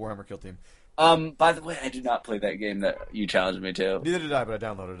Warhammer Kill Team. By the way, I did not play that game that you challenged me to. Neither did I, but I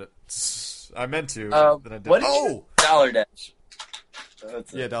downloaded it. I meant to, then I didn't. What did you do? Dollar Dash.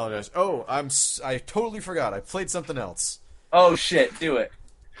 Yeah, Dollar Dash. Oh, I totally forgot. I played something else. Oh shit, do it.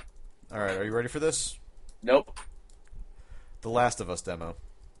 Alright, are you ready for this? Nope. The Last of Us demo.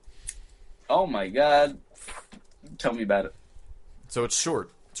 Oh my god. Tell me about it. So it's short.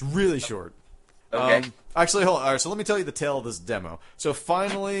 It's really short. Okay. Actually, hold on. All right, so let me tell you the tale of this demo. So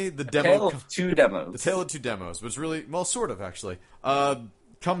finally, the demo... Tale of two demos. The tale of two demos. Was really... Well, sort of, actually.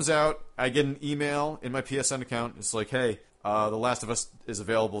 Comes out. I get an email in my PSN account. It's like, hey, The Last of Us is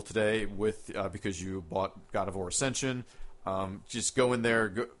available today with because you bought God of War Ascension. Just go in there,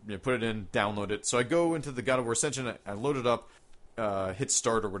 put it in, download it. So I go into the God of War Ascension. I load it up, hit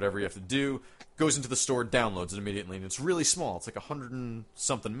start or whatever you have to do. Goes into the store, downloads it immediately. And it's really small. It's like 100 and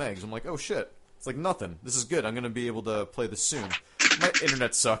something megs. I'm like, oh, shit. It's like nothing. This is good. I'm going to be able to play this soon. My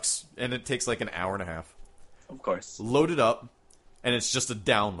internet sucks, and it takes like an hour and a half. Of course. Load it up, and it's just a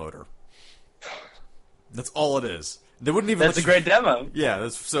downloader. That's all it is. They wouldn't even. That's a great demo. Yeah.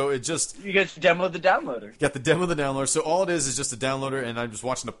 So it just. You get to demo the downloader. Got the demo of the downloader. So all it is just a downloader, and I'm just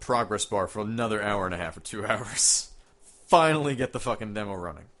watching the progress bar for another hour and a half or 2 hours. Finally, get the fucking demo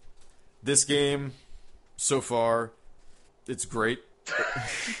running. This game, so far, it's great.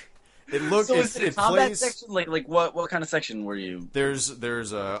 It looks. So is it a combat section? Like what kind of section were you? There's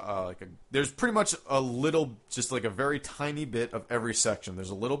pretty much a little, just like a very tiny bit of every section. There's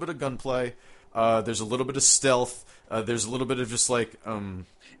a little bit of gunplay. There's a little bit of stealth. There's a little bit of just like. And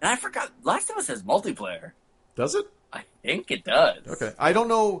I forgot. Last of Us has multiplayer. Does it? I think it does. Okay. I don't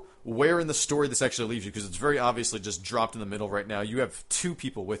know where in the story this actually leaves you because it's very obviously just dropped in the middle right now. You have two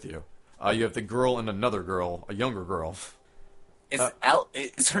people with you. You have the girl and another girl, a younger girl.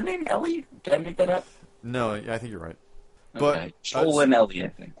 Is her name Ellie? Did I make that up? No, I think you're right. Okay. But Joel and Ellie, I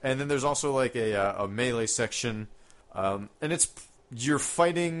think. And then there's also like a melee section, and you're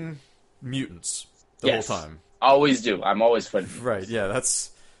fighting mutants the Yes. whole time. Always do. I'm always fighting. Right, yeah,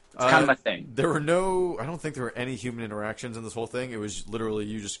 that's... It's kind of my thing. There were no... I don't think there were any human interactions in this whole thing. It was literally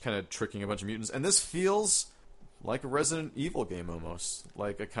you just kind of tricking a bunch of mutants. And this feels like a Resident Evil game almost.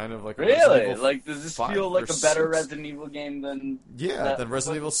 Like a kind of like a Resident Really? Evil Like, does this 5 feel like or a better 6. Resident Evil game than... Yeah, than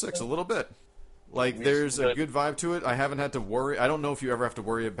Resident Evil 6, a little bit. Like, there's a good vibe to it. I haven't had to worry... I don't know if you ever have to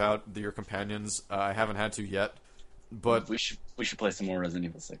worry about your companions. I haven't had to yet. But... We should play some more Resident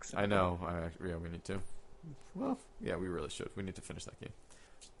Evil 6. I know. Yeah, we need to. Well, yeah, we really should. We need to finish that game.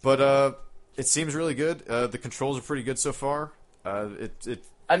 But, it seems really good. The controls are pretty good so far. I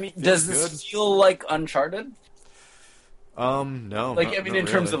mean, does this feel like Uncharted? No. Like, I mean, in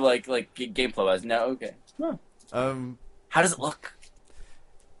terms really. of, like gameplay wise. No, okay. No. How does it look?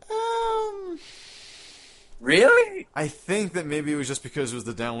 Really? I think that maybe it was just because it was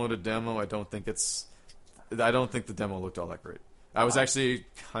the downloaded demo. I don't think the demo looked all that great. I was actually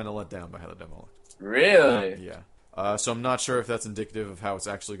kind of let down by how the demo looked. Really? Yeah. So I'm not sure if that's indicative of how it's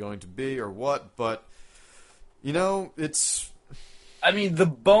actually going to be or what, but, you know, it's... I mean, the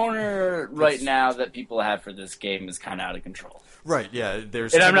boner right now that people have for this game is kind of out of control. Right, yeah.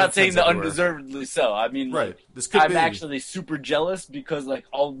 And I'm not saying that undeservedly so. I mean, right. Like, This could I'm be... actually super jealous because, like,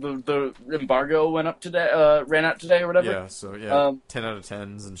 all the embargo ran out today or whatever. Yeah, so, yeah, 10 out of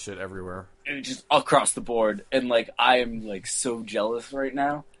 10s and shit everywhere. And just across the board. And, like, I am, like, so jealous right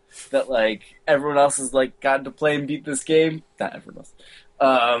now that, like, everyone else has, like, gotten to play and beat this game. Not everyone else.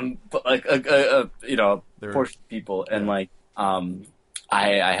 But, like, you know, a portion of people. And, like, I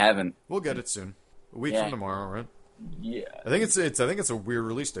haven't. We'll get it soon. A week from tomorrow, right? Yeah. I think it's a weird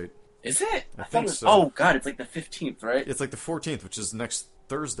release date. Is it? I think so. Oh god, it's like the 15th, right? It's like the 14th, which is next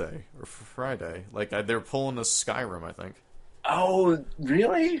Thursday or Friday. Like they're pulling a Skyrim, I think. Oh,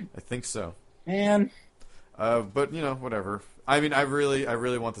 really? I think so. Man. But you know, whatever. I mean, I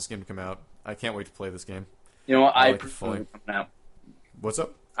really want this game to come out. I can't wait to play this game. You know what? I approve of it coming out. What's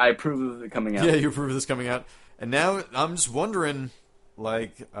up? I approve of it coming out. Yeah, you approve of this coming out. And now I'm just wondering,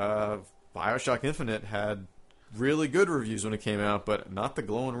 like, BioShock Infinite had really good reviews when it came out, but not the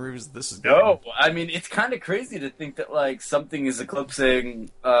glowing reviews this is getting. No, I mean, it's kind of crazy to think that, like, something is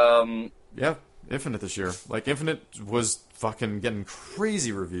eclipsing, Yeah, Infinite this year. Like, Infinite was fucking getting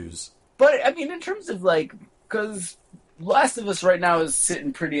crazy reviews. But, I mean, in terms of, like, because Last of Us right now is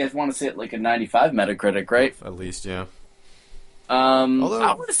sitting pretty, I want to say at, like, a 95 Metacritic, right? At least, yeah. Although,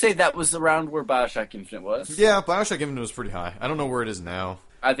 I want to say that was around where BioShock Infinite was. Yeah, BioShock Infinite was pretty high. I don't know where it is now.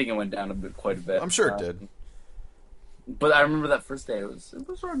 I think it went down quite a bit. I'm sure it did. But I remember that first day it was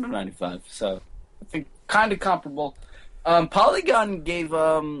around 95, so I think kind of comparable. Polygon gave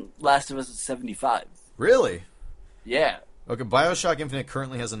Last of Us a 75. Really? Yeah. Okay, BioShock Infinite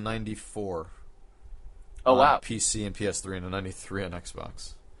currently has a 94. Oh, wow. PC and PS3 and a 93 on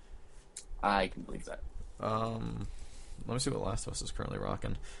Xbox. I can believe that. Let me see what Last of Us is currently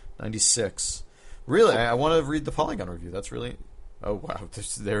rocking. 96. Really? I want to read the Polygon review. That's really... Oh, wow.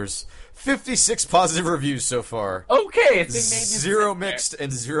 There's 56 positive reviews so far. Okay. I think maybe 0 mixed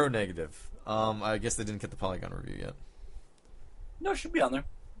and 0 negative. I guess they didn't get the Polygon review yet. No, it should be on there.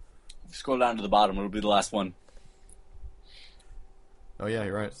 Scroll down to the bottom. It'll be the last one. Oh, yeah,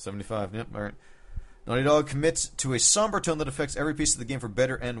 you're right. 75. Yep, all right. Naughty Dog commits to a somber tone that affects every piece of the game for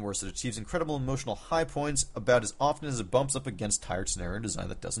better and worse. It achieves incredible emotional high points about as often as it bumps up against tired scenario design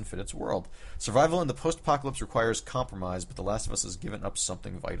that doesn't fit its world. Survival in the post-apocalypse requires compromise, but The Last of Us has given up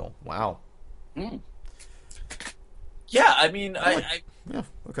something vital. Wow. Yeah, I mean, yeah,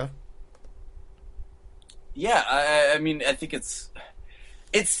 okay. Yeah, I mean, I think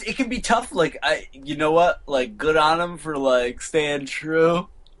it can be tough. Like, you know what? Like, good on him for, like, staying true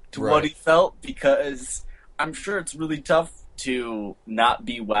to what he felt, because I'm sure it's really tough to not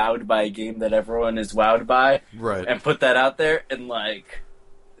be wowed by a game that everyone is wowed by, right? And put that out there, and like,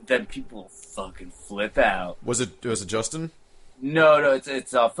 then people fucking flip out. Was it Justin? No,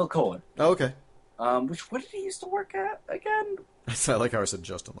 it's Phil Kohler. Oh, okay. What did he used to work at again? I like how I said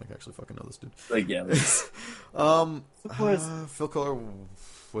Justin. Like, I actually fucking know this dude. Like, yeah. Phil Kohler,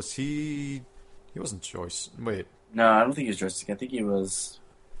 was he? He wasn't Choice. Wait. No, I don't think he was Joystick. I think he was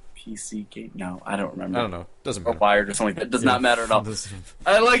PC game. No, I don't remember. I don't know. Doesn't matter. Or Wired or something like that. Does not matter at all.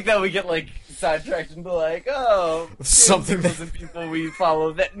 I like that we get like sidetracked into like, something that people we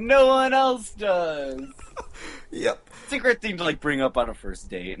follow that no one else does. Yep. It's a great thing to like bring up on a first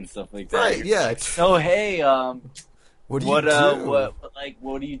date and stuff like that. Right? Yeah. So hey, what do you do?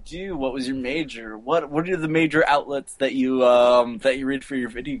 What do you do? What was your major? What are the major outlets that you read for your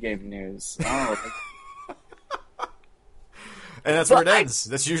video game news? Oh. And that's where it ends.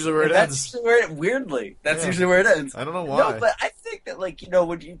 That's usually where it ends. Weirdly, that's usually where it ends. I don't know why. No, but I think that, like,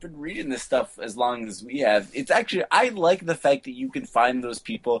 when you've been reading this stuff as long as we have, it's actually, I like the fact that you can find those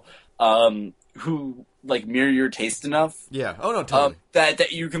people who, like, mirror your taste enough. Yeah. Oh, no, totally.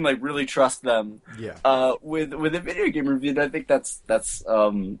 That you can, like, really trust them. Yeah. With a video game review, I think that's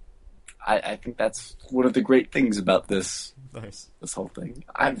I think that's one of the great things about this. Nice. This whole thing.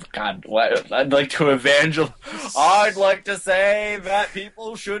 I'd like to say that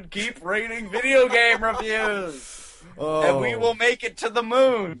people should keep reading video game reviews. Oh. And we will make it to the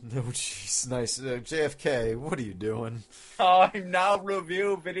moon. Oh, jeez. Nice. JFK, what are you doing? I now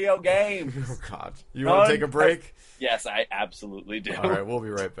review video games. Oh, God. You want to take a break? Yes, I absolutely do. All right, we'll be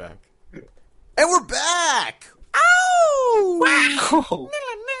right back. And we're back! Ow! Wow!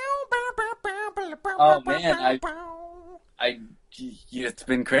 Oh, man, it's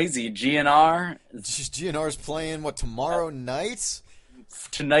been crazy. GNR. GNR's playing, tomorrow night?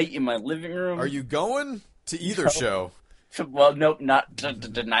 Tonight in my living room. Are you going to either show? Well, nope, not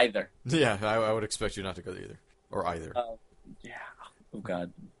to neither. Yeah, I would expect you not to go to either. Or either. Yeah. Oh,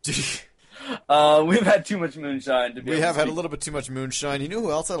 God. We've had too much moonshine to be. We have had a little bit too much moonshine. You know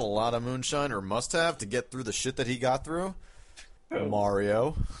who else had a lot of moonshine, or must have, to get through the shit that he got through? Who?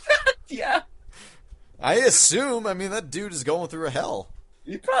 Mario. Yeah. I assume. I mean, that dude is going through a hell.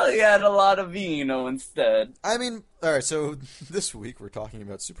 You probably had a lot of vino instead. I mean, all right. So this week we're talking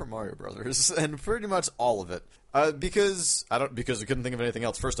about Super Mario Brothers, and pretty much all of it, because we couldn't think of anything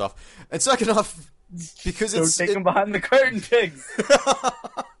else. First off, and second off, because Don't take them behind the curtain, pigs.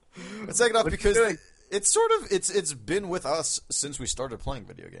 And second off, because it's been with us since we started playing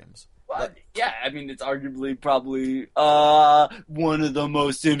video games. Well, yeah, I mean, it's arguably probably one of the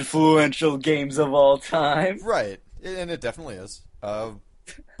most influential games of all time. Right, and it definitely is.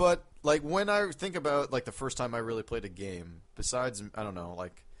 But, like, when I think about, like, the first time I really played a game, besides, I don't know,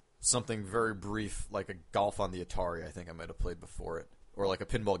 like, something very brief, like a golf on the Atari, I think I might have played before it, or, like, a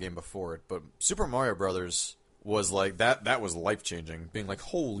pinball game before it, but Super Mario Brothers was, like, that was life-changing, being like,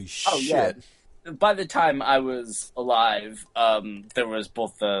 holy shit. Oh, yeah. By the time I was alive, there was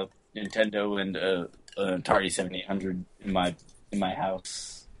both the Nintendo and an Atari 7800 in my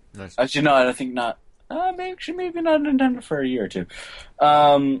house. Nice. Actually, no, I think not. Maybe not Nintendo for a year or two.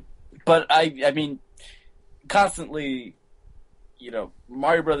 But I mean, constantly,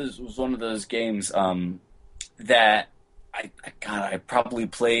 Mario Brothers was one of those games that I probably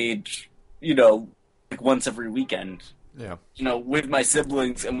played, like once every weekend. Yeah. With my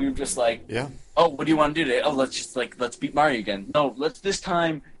siblings, and we were just like, yeah. Oh, what do you want to do today? Oh, let's beat Mario again. No, this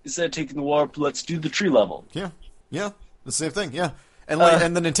time, instead of taking the warp, let's do the tree level. Yeah. Yeah. The same thing, yeah. And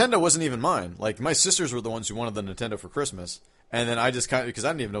and the Nintendo wasn't even mine. Like, my sisters were the ones who wanted the Nintendo for Christmas. And then I just because I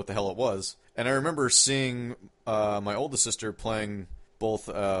didn't even know what the hell it was. And I remember seeing my oldest sister playing both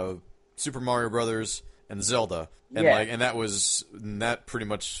Super Mario Brothers and Zelda. And and that pretty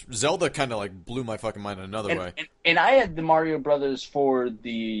much Zelda kind of like blew my fucking mind in another way. And I had the Mario Brothers for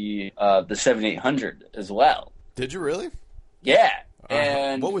the 7800 as well. Did you really? Yeah.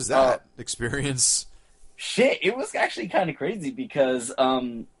 And what was that experience? Shit, it was actually kind of crazy because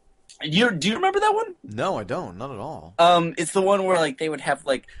do you remember that one? No, I don't. Not at all. It's the one where like they would have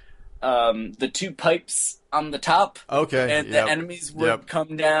like the two pipes on the top. Okay. And the enemies would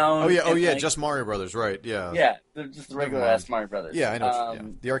come down. Oh yeah, just Mario Brothers, right? Yeah. Yeah, they're just the regular ass Mario Brothers. Yeah, I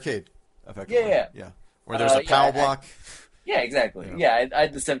know. The arcade, effectively. Yeah. Where there's a POW block. Yeah, exactly. Yeah, I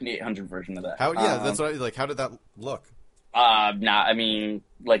had the 7800 version of that. That's what how did that look? I mean,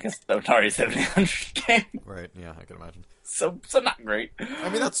 like a Atari 7800 game. Right, yeah, I can imagine. So not great.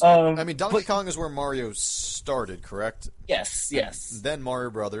 I mean, Donkey Kong is where Mario started, correct? Yes. Then Mario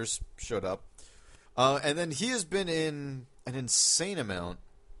Brothers showed up. And then he has been in an insane amount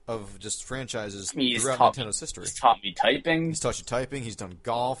of just franchises throughout Nintendo's history. He's taught me typing. He's taught you typing. He's done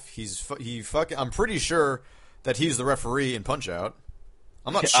golf. I'm pretty sure that he's the referee in Punch-Out.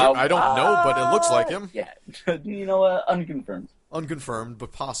 I'm not sure. I don't know, but it looks like him. Yeah. Unconfirmed. Unconfirmed,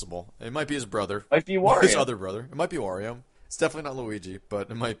 but possible. It might be his brother. Might be Wario. His other brother. It might be Wario. It's definitely not Luigi, but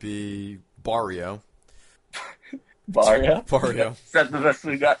it might be Bario. Bario? Is that the best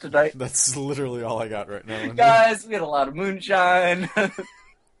we got tonight? That's literally all I got right now. Guys, we had a lot of moonshine.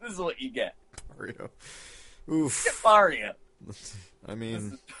 This is what you get. Bario. Oof. Get Bario. I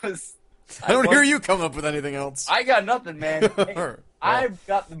mean... I don't hear you come up with anything else. I got nothing, man. Hey, I've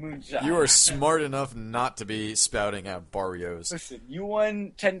got the moonshine. You are smart enough not to be spouting out Barrios. Listen, you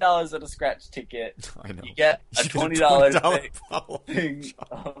won $10 at a scratch ticket. I know. You get a $20 thing.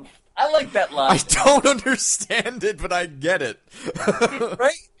 I like that line. I don't understand it, but I get it.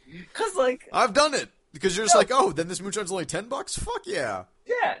 Right? Because, like... I've done it. Because you're just like, oh, then this moonshine's only $10? Fuck yeah.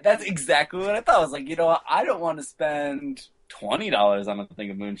 Yeah, that's exactly what I thought. I was like, you know what? I don't want to spend $20 on a thing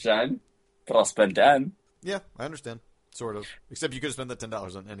of moonshine, but I'll spend 10. Yeah, I understand. Sort of. Except you could have spent that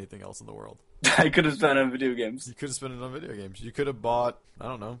 $10 on anything else in the world. I could have spent it on video games. You could have spent it on video games. You could have bought, I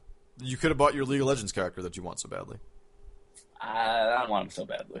don't know. You could have bought your League of Legends character that you want so badly. I don't want him so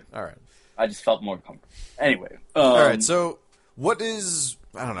badly. All right. I just felt more comfortable. Anyway. All right, so what is,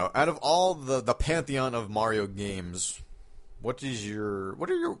 I don't know, out of all the pantheon of Mario games, what are your,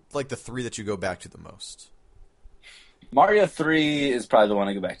 like, the three that you go back to the most? Mario 3 is probably the one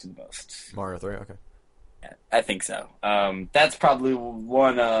I go back to the most. Mario 3, okay. Yeah, I think so. That's probably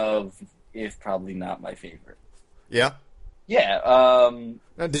one of, if probably not my favorite. Yeah? Yeah.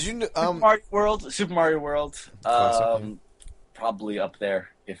 Now, did you... Super Mario World. Classic, yeah. Probably up there,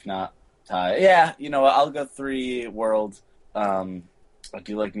 if not tie. Yeah, you know what? I'll go 3 World. I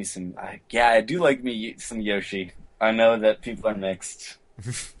do like me some... I do like me some Yoshi. I know that people are mixed.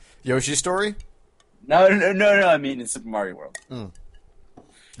 Yoshi Story? No, I mean in Super Mario World. Mm.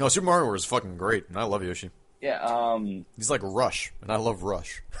 No, Super Mario World is fucking great, and I love Yoshi. Yeah, he's like Rush, and I love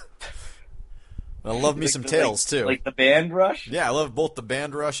Rush. I love me some Tails, too. Like the band Rush? Yeah, I love both the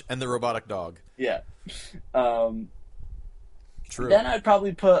band Rush and the robotic dog. Yeah. True. Then I'd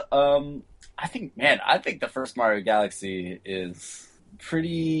probably put, I think the first Mario Galaxy is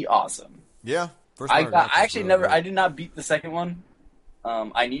pretty awesome. Yeah. First I did not beat the second one.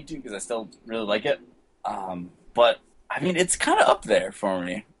 I need to because I still really like it. But, I mean, it's kind of up there for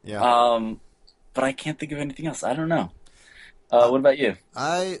me. Yeah. But I can't think of anything else. I don't know. What about you?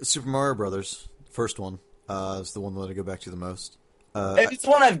 Super Mario Brothers, first one, is the one that I go back to the most. It's the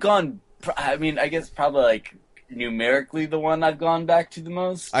one I've gone, I mean, I guess probably like numerically the one I've gone back to the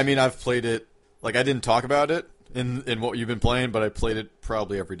most. I mean, I've played it, like I didn't talk about it in what you've been playing, but I played it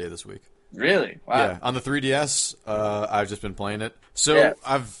probably every day this week. Really? Wow. Yeah, on the 3DS, I've just been playing it. So yeah.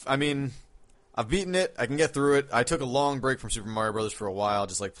 I've beaten it. I can get through it. I took a long break from Super Mario Brothers for a while,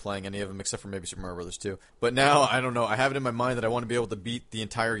 just like playing any of them, except for maybe Super Mario Brothers 2. But now, I don't know. I have it in my mind that I want to be able to beat the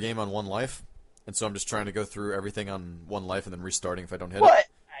entire game on one life, and so I'm just trying to go through everything on one life and then restarting if I don't hit it.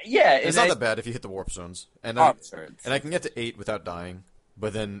 Yeah, it's not that bad if you hit the warp zones, and I can get to 8 without dying.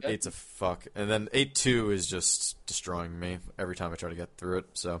 But then 8's a fuck, and then 8-2 is just destroying me every time I try to get through it.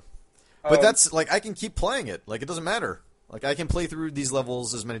 So, but that's like I can keep playing it. Like it doesn't matter. Like I can play through these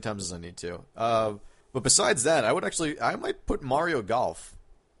levels as many times as I need to. But besides that, I might put Mario Golf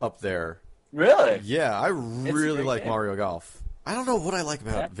up there. Really? Yeah, I really like Mario Golf. I don't know what I like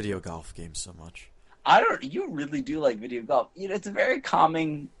about video golf games so much. You really do like video golf. You know, it's a very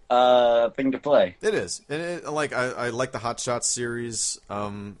calming thing to play. It is, and I like the Hot Shots series. I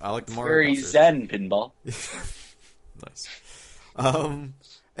like the Mario. Very zen pinball. Nice. And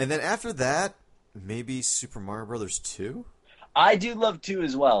then after that, maybe Super Mario Brothers 2. I do love 2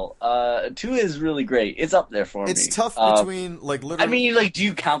 as well. 2 is really great. It's up there for me. It's tough between like literally. I mean, like, do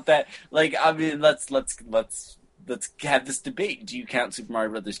you count that? Like, I mean, let's have this debate. Do you count Super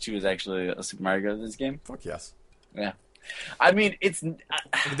Mario Brothers 2 as actually a Super Mario Brothers game? Fuck yes. Yeah. I mean,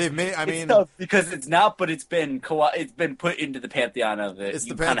 they've made. I mean, it's tough because it's not, but it's been put into the pantheon of it. It's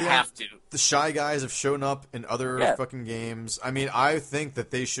you the pantheon. Kind of have to. The Shy Guys have shown up in other fucking games. I mean, I think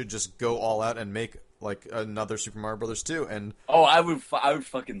that they should just go all out and make like another Super Mario Brothers 2. And I would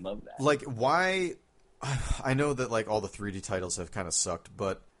fucking love that. Like, why? I know that like all the 3D titles have kind of sucked,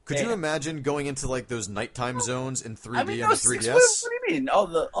 but could you imagine going into like those nighttime zones in 3D on the 3DS? What do you mean? All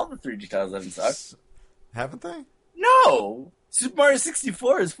the 3D titles haven't sucked. Haven't they? No. Super Mario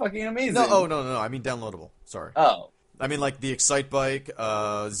 64 is fucking amazing. No, no. I mean downloadable. Sorry. Oh. I mean like the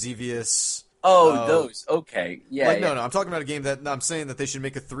Excitebike, Xevious. Oh, those. Okay. Yeah. No. I'm talking about a game that I'm saying that they should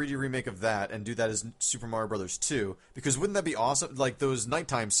make a 3D remake of that and do that as Super Mario Brothers 2 because wouldn't that be awesome? Like those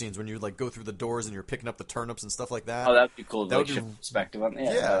nighttime scenes when you like go through the doors and you're picking up the turnips and stuff like that. Oh, that'd be cool. That would be perspective on that.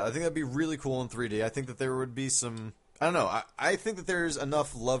 Yeah, I think that'd be really cool in 3D. I think that there would be some. I don't know. I think that there's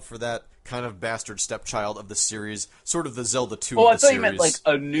enough love for that kind of bastard stepchild of the series, sort of the Zelda 2 of the I thought series, you meant like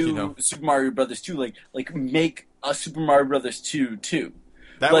a new Super Mario Brothers 2, like make a Super Mario Brothers 2 2.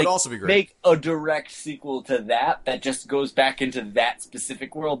 That would also be great. Make a direct sequel to that just goes back into that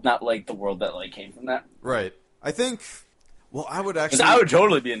specific world, not like the world that like came from that. Right. I think. Well, I would actually. I would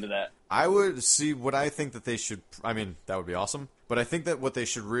totally be into that. I would see what I think that they should. I mean, that would be awesome. But I think that what they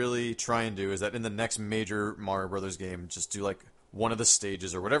should really try and do is that in the next major Mario Brothers game, just do like one of the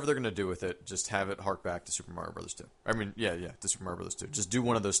stages or whatever they're going to do with it. Just have it hark back to Super Mario Brothers 2. I mean, yeah, to Super Mario Brothers 2. Just do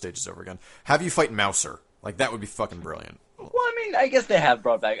one of those stages over again. Have you fight Mouser. Like, that would be fucking brilliant. Well, I mean, I guess they have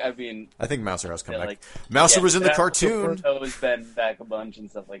brought back. I mean, I think Mouser has come back. Mouser was in the cartoon. Has been back a bunch and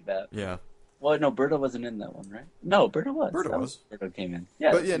stuff like that. Yeah. Well, no, Birdo wasn't in that one, right? No, Birdo was. Birdo was. Birdo came in.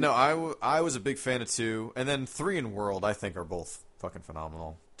 Yeah. But yeah, no, I was a big fan of 2, and then 3 and World I think are both fucking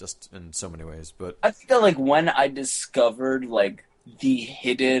phenomenal, just in so many ways. But I think that like when I discovered like the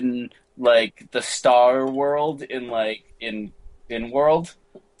hidden like the star world in World,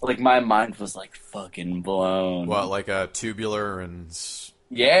 like my mind was like fucking blown. well, like Tubular and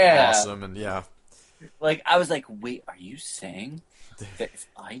Awesome, and yeah. Like I was like, wait, are you saying that if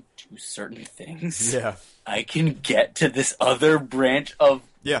I do certain things, Yeah. I can get to this other branch of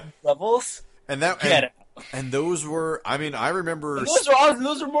levels? And that and those were, I mean, I remember those are awesome.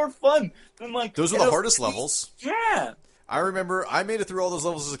 Those are more fun than like those were the hardest levels. Yeah. I remember I made it through all those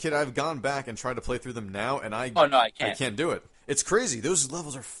levels as a kid. I've gone back and tried to play through them now, and I can't. I can't do it. It's crazy. Those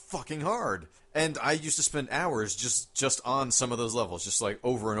levels are fucking hard. And I used to spend hours just on some of those levels, just like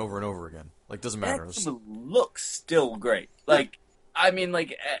over and over and over again. Like, doesn't matter. It looks still great. Like, I mean,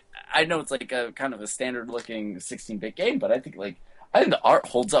 like, I know it's like a kind of a standard looking 16-bit game, but I think the art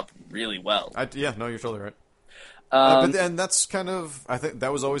holds up really well. Yeah, no, you're totally right. And that's kind of, I think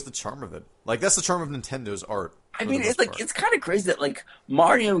that was always the charm of it. Like, that's the charm of Nintendo's art. I mean, it's like, it's kind of crazy that like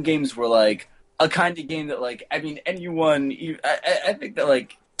Mario games were like a kind of game that like, I mean, anyone, I think that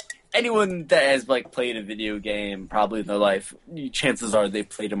like, anyone that has like played a video game probably in their life, chances are they've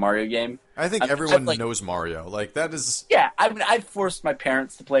played a Mario game. I think everyone knows Mario. Like that is. Yeah, I mean, I forced my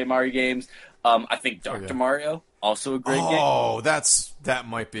parents to play Mario games. I think Dr. Mario also a great game. Oh, that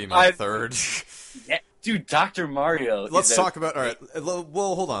might be my third. Yeah, dude, Dr. Mario. Let's talk about. All right,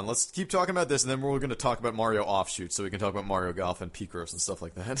 well, hold on. Let's keep talking about this, and then we're going to talk about Mario offshoots, so we can talk about Mario Golf and Picross and stuff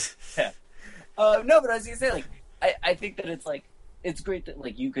like that. Yeah. No, but I was gonna say, like, I think that it's like. It's great that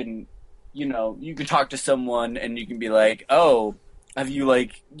like you can talk to someone and you can be like, oh, have you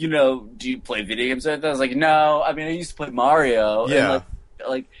like, do you play video games? I was like, no, I mean, I used to play Mario. Yeah. And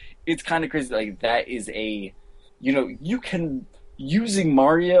like it's kind of crazy. Like that is you can, using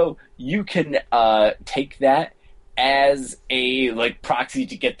Mario, you can take that as a like proxy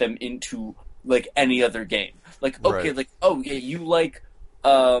to get them into like any other game. Like, okay, right. Like, oh yeah, you like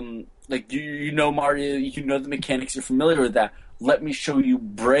Mario, you know the mechanics, you're familiar with that. Let me show you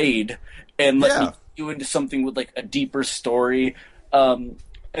Braid, and let me get you into something with like a deeper story, and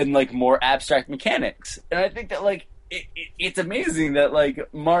like more abstract mechanics. And I think that like it's amazing that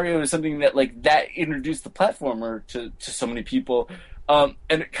like Mario is something that like that introduced the platformer to so many people, and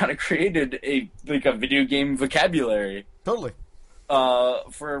it kind of created a video game vocabulary. Totally.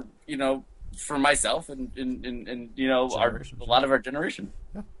 For myself and a lot of our generation.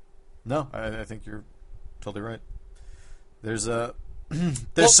 Yeah. No, I think you're totally right. There's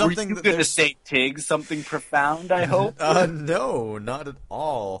something were you going to say, Tig, something profound, I hope. No, not at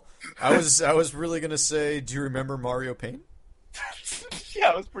all. I was really going to say, do you remember Mario Paint?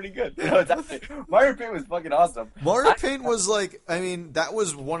 Yeah, it was pretty good. Mario Paint was fucking awesome. Mario Paint was like, I mean, that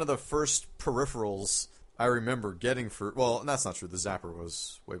was one of the first peripherals I remember getting for. Well, that's not true. The Zapper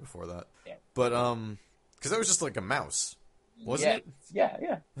was way before that. Yeah. But because that was just like a mouse, wasn't it?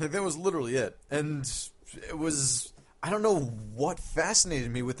 Yeah. Like, that was literally it, and it was. I don't know what fascinated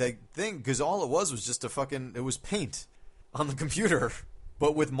me with that thing, because all it was just it was paint on the computer,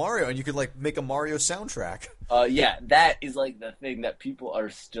 but with Mario, and you could like make a Mario soundtrack. Yeah, that is like the thing that people are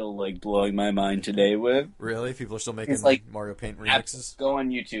still like blowing my mind today with. Really? People are still making like Mario Paint remixes? Go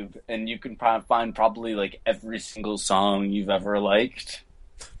on YouTube, and you can find probably like every single song you've ever liked.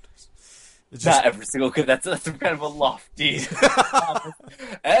 Not every single, because that's kind of a lofty.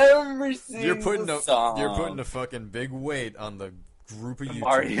 Every single song. You're putting a fucking big weight on the group of YouTube.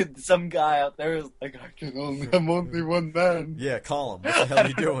 Mario, some guy out there is like, I'm only one man. Yeah, call him. What the hell are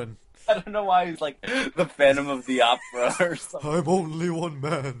you doing? I don't know why he's like the Phantom of the Opera or something. I'm only one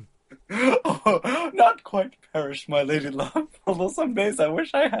man. Oh, not quite perish, my lady love. Although some days I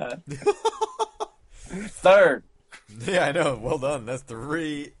wish I had. Third. Yeah, I know. Well done. That's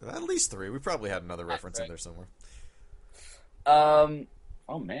 3. At least 3. We probably had another reference in there somewhere. Oh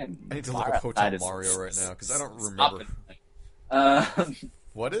man. I need to look up Hotel Mario right now because I don't remember.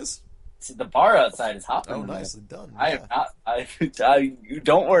 What is? The bar outside is hopping. Oh, nicely done. I am not. I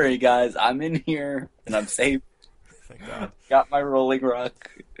don't worry, guys. I'm in here and I'm safe. Thank God. Got my Rolling Rock.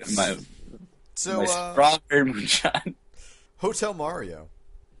 My strawberry moonshine. Hotel Mario.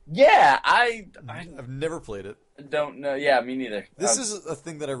 Yeah, I've never played it. Don't know. Yeah, me neither. This is a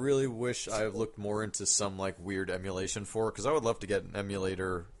thing that I really wish I looked more into some like weird emulation for, because I would love to get an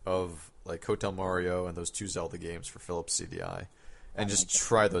emulator of like Hotel Mario and those 2 Zelda games for Philips CDI, and just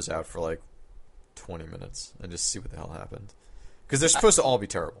try those out for like 20 minutes and just see what the hell happened, because they're supposed to all be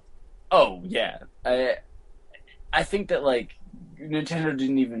terrible. Oh yeah, I think that like Nintendo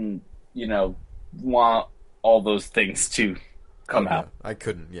didn't even want all those things to come out. I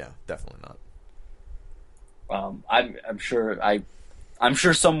couldn't. Yeah, definitely not. I'm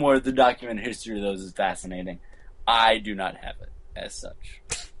sure somewhere the documented history of those is fascinating. I do not have it as such.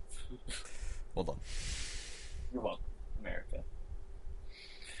 Hold on. You're welcome, America.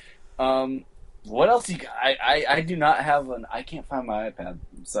 What else you got? I do not have I can't find my iPad,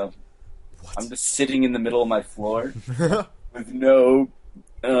 so what? I'm just sitting in the middle of my floor with no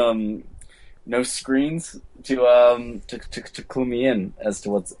screens to clue me in as to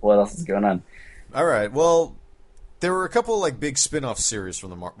what else is going on. All right. Well, there were a couple like big spin-off series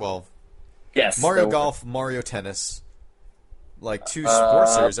from the yes, Mario Golf, Mario Tennis, like two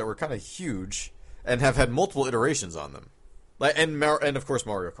sports series that were kind of huge and have had multiple iterations on them. Like and of course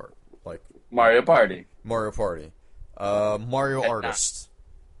Mario Kart, like Mario Party, Mario Artist.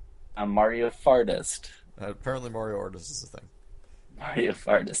 I'm Mario Fartist. Apparently, Mario Artist is a thing. Mario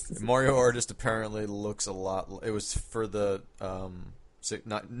Fartist. Mario Artist apparently looks a lot. It was for the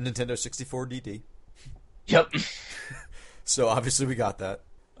Nintendo 64 DD. Yep. So obviously we got that.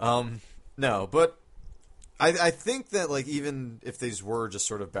 No, but I think that like even if these were just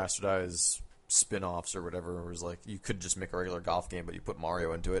sort of bastardized spin-offs or whatever, it was like you could just make a regular golf game but you put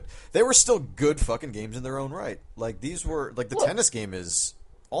Mario into it, they were still good fucking games in their own right. Like these were like the tennis game is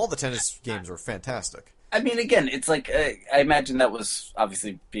all the tennis games were fantastic. I mean, again, it's like I imagine that was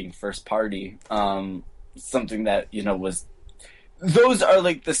obviously being first party, something that was. Those are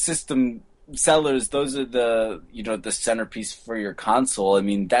like the system sellers. Those are the the centerpiece for your console. I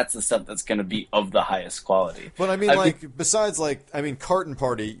mean, that's the stuff that's going to be of the highest quality. But I mean, besides Kart and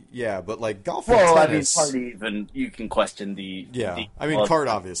Party, yeah, but like golf and tennis. Party even you can question the. Yeah, the Kart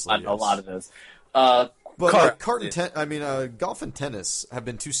obviously. On a lot of those. But golf and tennis have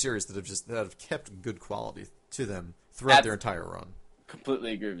been two series that have kept good quality to them throughout their entire run.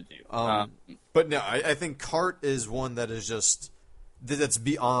 Completely agree with you. But no, I think Kart is one that is just that's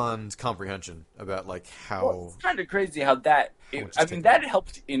beyond comprehension about like how. Well, it's kind of crazy how that. That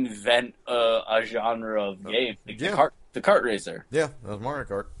helped invent a genre of game, like the kart racer. Yeah, that was Mario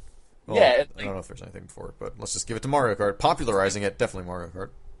Kart. Well, yeah, I don't know if there's anything before it, but let's just give it to Mario Kart. Popularizing it, definitely Mario Kart.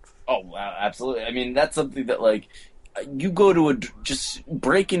 Oh, wow, absolutely. I mean, that's something that, like, you go to just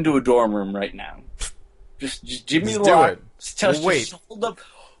break into a dorm room right now. Just give me the lock. Wait. Hold up,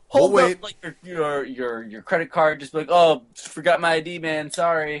 like, your credit card. Just be like, oh, forgot my ID, man,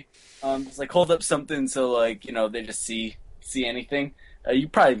 sorry. Just, like, hold up something so, like, they just see anything. You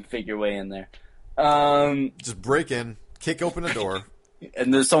probably figure your way in there. Just break in, kick open a door.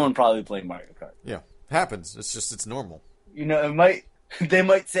 And there's someone probably playing Mario Kart. Yeah, happens. It's normal. They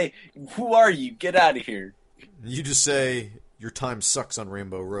might say, "Who are you? Get out of here." You just say, "Your time sucks on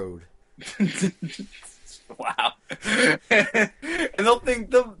Rainbow Road." Wow. And they'll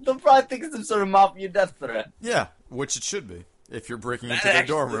probably think it's some sort of mafia death threat. Yeah, which it should be. If you're breaking into their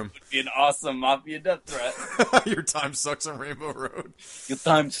dorm room. Would be an awesome mafia death threat. Your time sucks on Rainbow Road. Your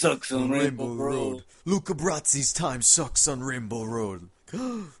time sucks on Rainbow Road. Luca Brazzi's time sucks on Rainbow Road.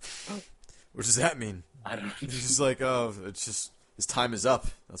 What does that mean? I don't know. It's just like, it's just, his time is up.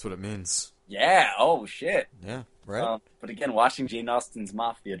 That's what it means. Yeah, oh shit. Yeah, right? But again, watching Jane Austen's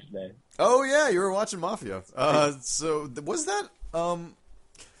Mafia today. Oh yeah, you were watching Mafia. So, was that,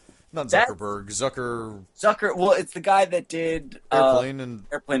 not Zuckerberg, Zucker. Well, it's the guy that did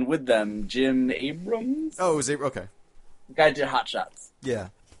Airplane with them, Jim Abrams. Oh, it was Okay. The guy did Hot Shots. Yeah.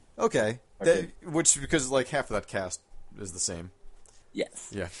 Okay. Because like half of that cast is the same.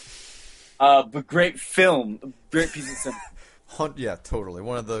 Yes. Yeah. But great film, great piece of cinema. Yeah, totally.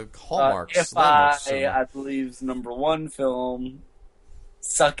 One of the hallmarks. I believe, #1 film.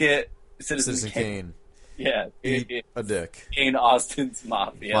 Suck It. Citizen Kane. Yeah. Eat a dick. Jane Austen's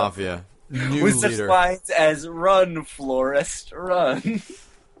Mafia. New with leader. such lines as "Run, Florist, run."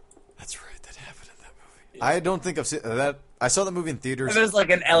 That's right. That happened in that movie. I don't think I've seen that. I saw the movie in theaters. And there's like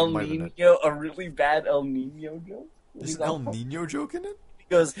an El Nino, a really bad El Nino joke. There's an El Nino joke in it?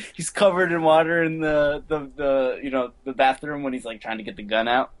 Because he's covered in water in the bathroom when he's like trying to get the gun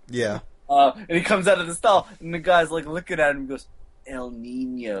out. Yeah. And he comes out of the stall, and the guy's like looking at him and goes, "El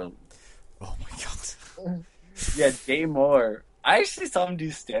Nino." Oh my god. Yeah, Jay Moore. I actually saw him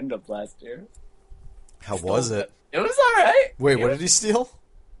do stand-up last year. How was it? It was alright. Wait, what did he steal?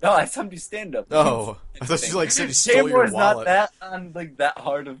 No, I saw him do stand-up. Oh, I thought you said he stole Jay your Moore's wallet. not that on that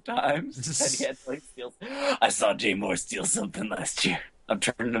hard of times that he had to steal. I saw Jay Moore steal something last year. I'm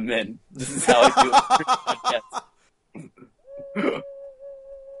turning him in. This is how I do it.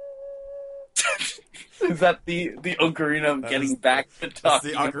 Is that the ocarina of getting back to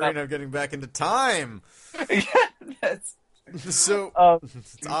talking? That's the ocarina of getting back into time. Yeah, that's So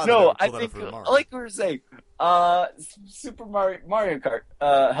it's odd No, that I I would pull that up think for Mario. like we were saying, Super Mario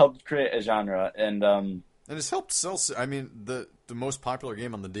Kart helped create a genre, and And it's helped sell. I mean, the most popular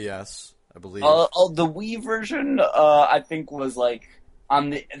game on the DS, I believe. the Wii version, I think was like on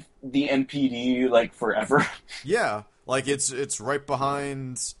the NPD like forever. Yeah, like it's right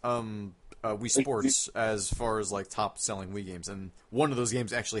behind Wii Sports as far as like top selling Wii games, and one of those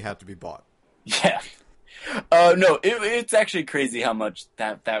games actually had to be bought. Yeah. No, it's actually crazy how much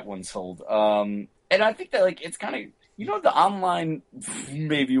that one sold. And I think that like it's kind of the online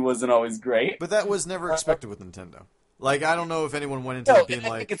maybe wasn't always great, But that was never expected with Nintendo. Like, I don't know if anyone went into it being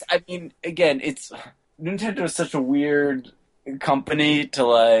like, I mean, again, it's Nintendo is such a weird company to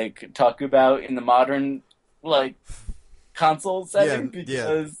like talk about in the modern like console setting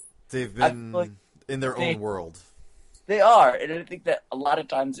because they've been like in their own world. They are, and I think that a lot of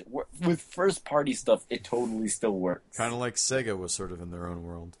times with first-party stuff, it totally still works. Kind of like Sega was sort of in their own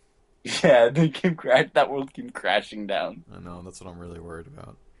world. Yeah, that world came crashing down. I know, that's what I'm really worried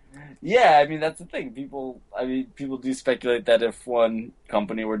about. Yeah, I mean, that's the thing. People do speculate that if one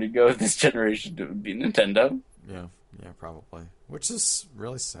company were to go this generation, it would be Nintendo. Yeah, probably. Which is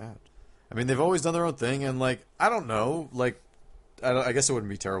really sad. I mean, they've always done their own thing, and, like, I don't know, like, I guess it wouldn't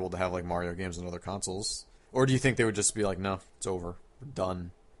be terrible to have, like, Mario games on other consoles. Or do you think they would just be like, no, it's over, we're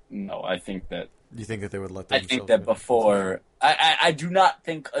done? No, I think that... You think that they would let them... I think that before... I do not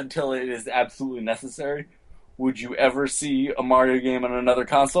think until it is absolutely necessary would you ever see a Mario game on another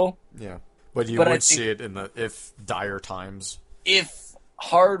console. Yeah, but you would see it in if dire times. If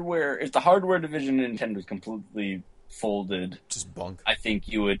the hardware division of Nintendo is completely folded... Just bunk. I think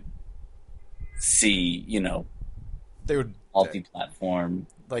you would see, They would... multi-platform...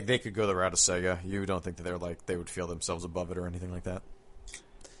 Like, they could go the route of Sega. You don't think that they would feel themselves above it or anything like that?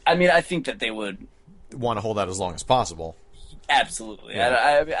 I mean, I think that they would... want to hold out as long as possible. Absolutely.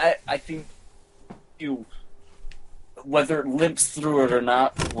 Yeah. I think whether it limps through it or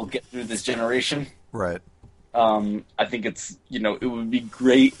not, we'll get through this generation. Right. I think it's, it would be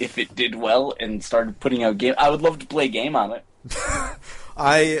great if it did well and started putting out game. I would love to play a game on it.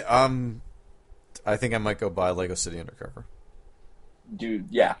 I think I might go buy Lego City Undercover. Dude,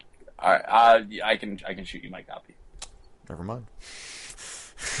 yeah. I can shoot you my copy. Never mind.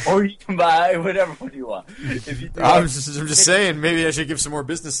 Or you can buy whatever one you want. I'm just saying, maybe I should give some more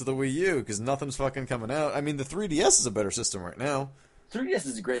business to the Wii U, because nothing's fucking coming out. I mean, the 3DS is a better system right now. 3DS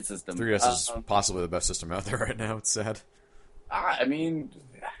is a great system. 3DS is possibly the best system out there right now. It's sad. I mean...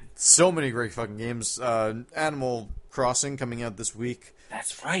 So many great fucking games. Animal Crossing coming out this week.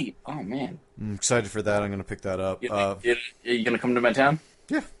 That's right. Oh, man. I'm excited for that. I'm going to pick that up. You going to come to my town?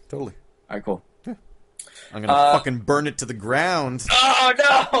 Yeah, totally. All right, cool. Yeah. I'm going to fucking burn it to the ground. Oh,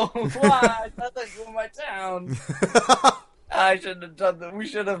 no! Why? I thought you were in my town. I should have done that. We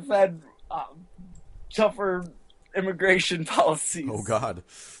should have had tougher immigration policies. Oh, God.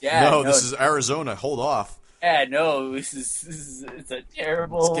 Yeah, no, this is Arizona. Hold off. Yeah, no, it's a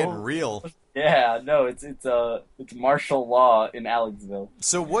terrible... It's getting real. Yeah, no, it's martial law in Alexville.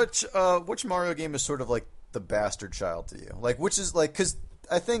 So which Mario game is sort of like the bastard child to you? Like, which is like, because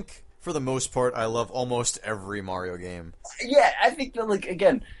I think for the most part I love almost every Mario game. Yeah, I think that, like,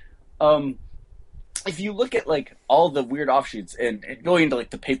 again, if you look at like all the weird offshoots and going into like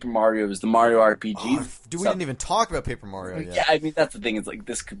the Paper Mario's, the Mario RPGs. We didn't even talk about Paper Mario yet. Yeah, I mean that's the thing. It's like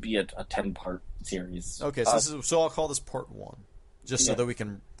this could be a 10-part series. Okay, so I'll call this part 1, just so that we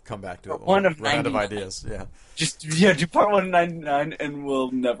can come back to it. One of run out of ideas. Yeah, do part 1 of 99, and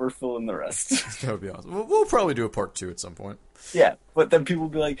we'll never fill in the rest. That would be awesome. We'll probably do a part 2 at some point. Yeah, but then people will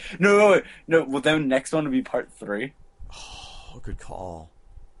be like, no. Well, then next one will be part 3. Oh, good call.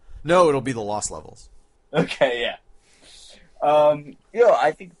 No, it'll be the Lost Levels. Okay, yeah.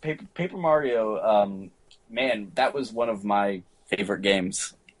 I think Paper Mario, man, that was one of my favorite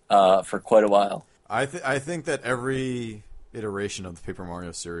games for quite a while. I think that every iteration of the Paper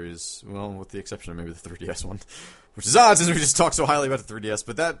Mario series, well, with the exception of maybe the 3DS one, which is odd since we just talked so highly about the 3DS,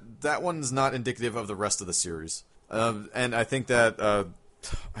 but that one's not indicative of the rest of the series. And I think that,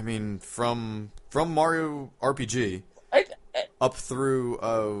 from Mario RPG up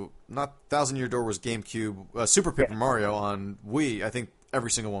through, not Thousand Year Door was GameCube, Super Paper Mario on Wii, I think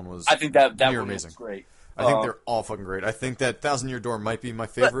every single one was I think that one amazing. Was great. I think they're all fucking great. I think that Thousand Year Door might be my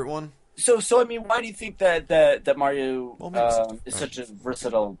favorite one. So I mean, why do you think that Mario is such a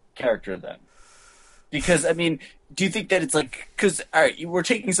versatile character then? Because I mean, do you think that it's like because all right, we're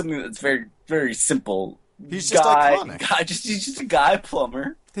taking something that's very very simple. He's just iconic. He's just a guy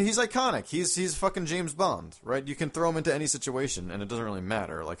plumber. He's iconic. He's fucking James Bond, right? You can throw him into any situation, and it doesn't really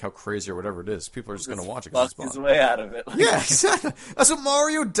matter, like how crazy or whatever it is. People are just gonna watch it because it's Bond. His way out of it. Yeah, exactly. That's what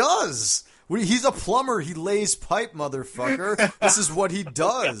Mario does. He's a plumber. He lays pipe, motherfucker. This is what he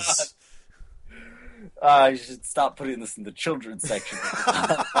does. You should stop putting this in the children's section.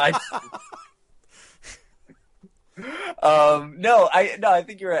 No, I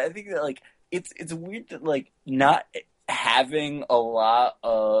think you're right. I think that like it's weird that like not having a lot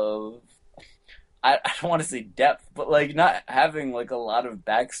of I don't want to say depth, but like not having like a lot of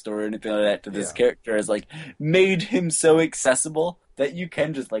backstory or anything like that to this character has like made him so accessible that you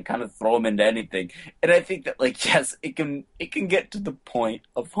can just like kind of throw him into anything. And I think that like yes, it can get to the point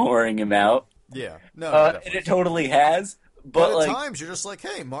of whoring him out. Yeah, no, and it totally has. But at like, times you're just like,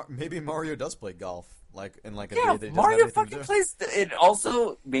 hey, maybe Mario does play golf. Like in like a yeah, day that he Mario doesn't have fucking plays. And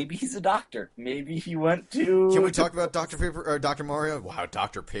also, maybe he's a doctor. Maybe he went to. Can we talk about Dr. Paper or Dr. Mario? Wow,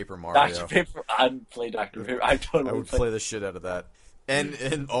 Dr. Paper Mario. Dr. Paper. I'd play Dr. Paper. I would play the shit out of that.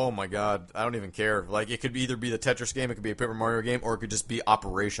 And oh my god, I don't even care. Like it could either be the Tetris game, it could be a Paper Mario game, or it could just be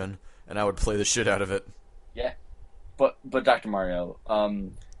Operation, and I would play the shit out of it. Yeah, but Dr. Mario.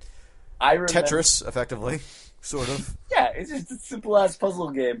 I remember Tetris, effectively, sort of. Yeah, it's just a simple ass puzzle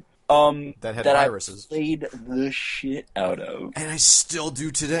game. That had viruses. I played the shit out of, and I still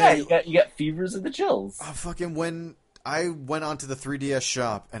do today. Yeah, you got fevers of the chills. Oh, fucking when I went onto the 3DS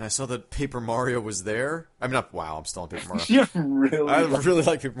shop and I saw that Paper Mario was there. I mean, I'm still on Paper Mario. I really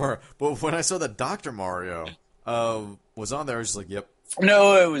like Paper Mario, but when I saw that Dr. Mario was on there, I was just like, yep.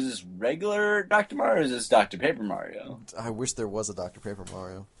 No, it was just regular Dr. Mario. Or is this Dr. Paper Mario? I wish there was a Dr. Paper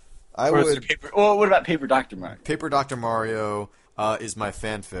Mario. What about Paper Dr. Mario? Paper Dr. Mario is my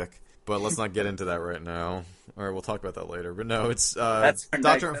fanfic, but let's not get into that right now. All right, we'll talk about that later. But no, it's that's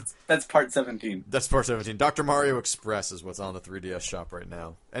part 17. That's part 17. Dr. Mario Express is what's on the 3DS shop right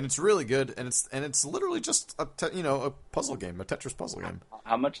now, and it's really good. And it's literally just a puzzle game, a Tetris puzzle game.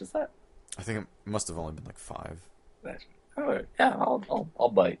 How much is that? I think it must have only been like $5. Oh, yeah, I'll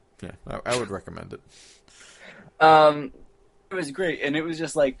bite. Yeah, I would recommend it. It was great, and it was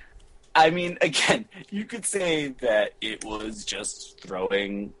just like, I mean, again, you could say that it was just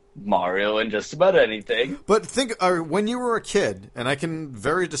throwing Mario in just about anything. But think, when you were a kid, and I can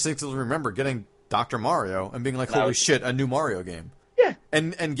very distinctly remember getting Dr. Mario and being like, holy shit, a new Mario game. Yeah.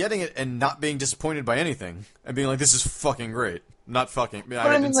 And getting it and not being disappointed by anything, and being like, this is fucking great. Not fucking.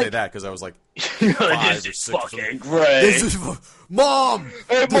 I didn't say that because I was like 5 this or is 6 fucking great. This is Mom.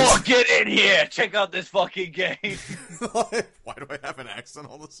 Hey, Mom, get in here. Check out this fucking game. Why do I have an accent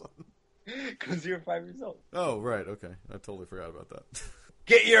all of a sudden? Because you're 5 years old. Oh right, okay. I totally forgot about that.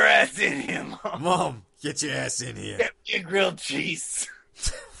 Get your ass in here, Mom. Mom, get your ass in here. Get me a grilled cheese.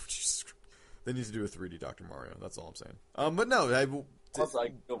 They need to do a 3D Dr. Mario. That's all I'm saying. But no, I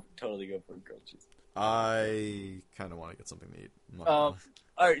totally go for a grilled cheese. I kind of want to get something to eat. All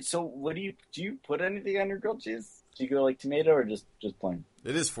right. So, what do you put anything on your grilled cheese? Do you go like tomato or just plain?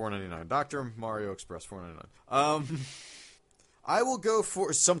 It is $4.99. Dr. Mario Express $4.99. I will go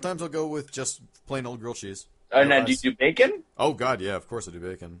for. Sometimes I'll go with just plain old grilled cheese. Now, do you do bacon? Oh God, yeah, of course I do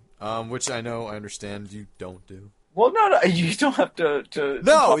bacon. Which I understand you don't do. Well, no, you don't have to.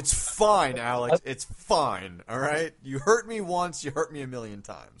 No, it's fine, Alex. It's fine. All right, you hurt me once, you hurt me a million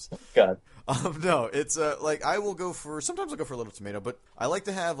times. God. No, it's like I will go for. Sometimes I'll go for a little tomato, but I like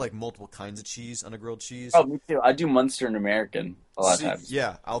to have like multiple kinds of cheese on a grilled cheese. Oh, me too. I do Munster and American a lot of times.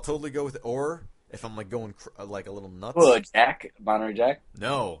 Yeah, I'll totally go with it. Or if I'm like going like a little nuts. Oh, Jack, Monterey Jack.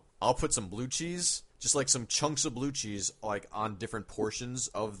 No, I'll put some blue cheese. Just like some chunks of blue cheese, like on different portions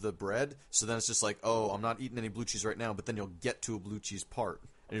of the bread. So then it's just like, oh, I'm not eating any blue cheese right now. But then you'll get to a blue cheese part,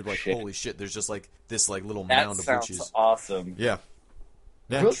 and you're like, holy shit! There's just like this like little mound of blue cheese. That sounds awesome. Yeah.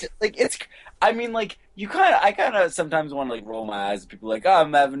 Like it's. I mean, like I kind of sometimes want to like roll my eyes at people like, oh,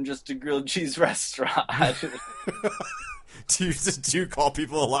 I'm having just a grilled cheese restaurant. Do you call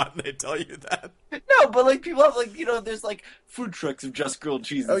people a lot and they tell you that? No, but like people have like there's like food trucks of just grilled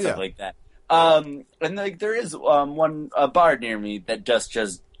cheese and stuff like that. And like there is a bar near me that just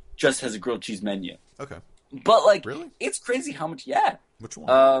has a grilled cheese menu. Okay. But like really? It's crazy how much Which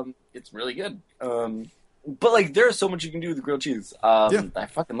one? It's really good. But like there's so much you can do with the grilled cheese. I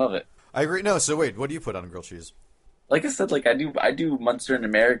fucking love it. I agree. No, so wait, what do you put on grilled cheese? Like I said, like I do Munster and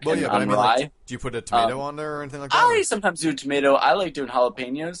American on rye. Like, do you put a tomato on there or anything like that? I sometimes do a tomato. I like doing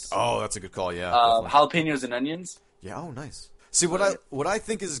jalapenos. Oh, that's a good call, yeah. Jalapenos and onions. Yeah, oh nice. See, what I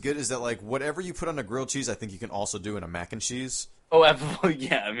think is good is that like whatever you put on a grilled cheese, I think you can also do in a mac and cheese. Oh, absolutely,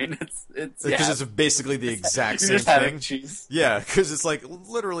 yeah. I mean, it's because it's basically the exact same thing. Cheese. Yeah, because it's like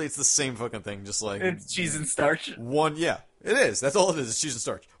literally it's the same fucking thing, just like it's cheese and starch. Yeah, It is. That's all it is. It's cheese and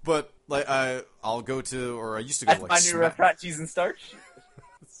starch. But like I'll go to, or I used to go to like my new restaurant, cheese and starch.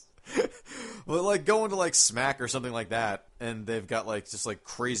 Well, like going to like Smack or something like that, and they've got like just like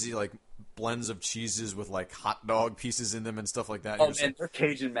crazy like blends of cheeses with like hot dog pieces in them and stuff like that. Oh man, their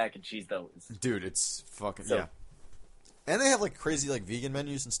Cajun mac and cheese though dude, it's fucking yeah. And they have like crazy like vegan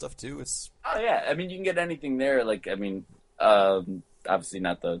menus and stuff too. It's I mean you can get anything there. Like I mean, obviously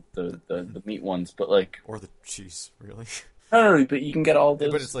not the meat ones, but like or the cheese really. No, but you can get all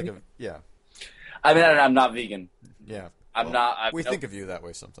those. But it's like I mean, I'm not vegan. Yeah. I'm not. We think of you that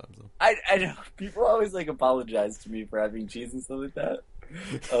way sometimes, though. I know people always like apologize to me for having cheese and stuff like that.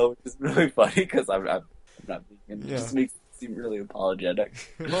 Which is really funny because I'm not vegan. Yeah. It just makes it seem really apologetic.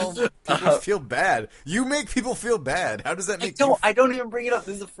 Well, people feel bad. You make people feel bad. How does that make? I don't even bring it up.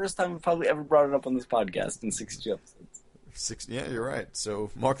 This is the first time I've probably ever brought it up on this podcast in 60 episodes. Yeah, you're right.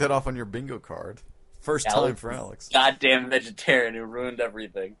 So mark that off on your bingo card. First time for Alex. Goddamn vegetarian who ruined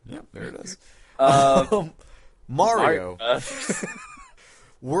everything. Yeah, there it is. Mario.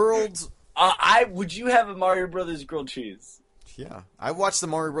 World. Would you have a Mario Brothers grilled cheese? Yeah, I watched the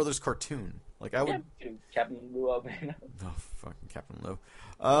Mario Brothers cartoon. Like I would. Yeah, Captain Lou Albano. Oh, fucking Captain Lou.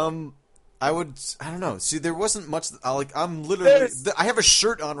 I would. I don't know. See, there wasn't much. I'm literally. I have a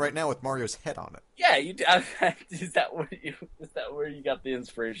shirt on right now with Mario's head on it. Yeah, you do. Is that where you got the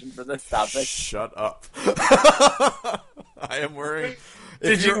inspiration for this topic? Shut up. I am wearing.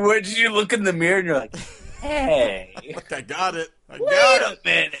 Did you look in the mirror and you're like, hey, look, I got it. Wait a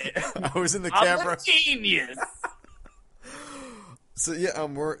minute. I was in the camera. I'm a genius. So yeah,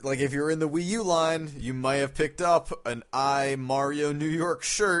 like if you're in the Wii U line, you might have picked up an I Mario New York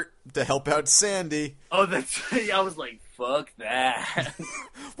shirt to help out Sandy. Oh, that's. I was like, fuck that.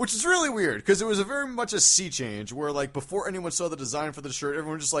 Which is really weird because it was very much a sea change where like before anyone saw the design for the shirt,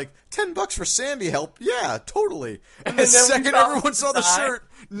 everyone was just like $10 for Sandy help. Yeah, totally. And the second everyone saw the shirt,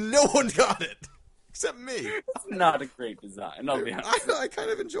 no one got it. Except me. It's not a great design, I'll be honest. I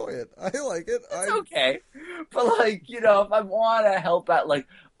kind of enjoy it. I like it. It's okay. But, like, if I want to help out, like,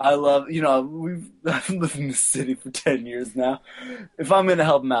 I love, I've lived in the city for 10 years now. If I'm going to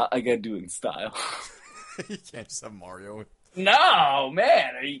help them out, I got to do it in style. You can't just have Mario. No,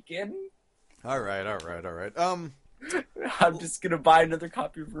 man. Are you kidding? All right. I'm just going to buy another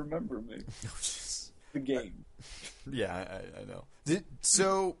copy of Remember Me. Oh, jeez. The game. Yeah, I know.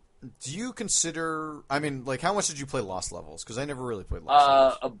 Do you consider... I mean, like, how much did you play Lost Levels? Because I never really played Lost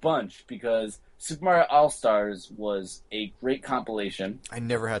Levels. A bunch, because Super Mario All-Stars was a great compilation. I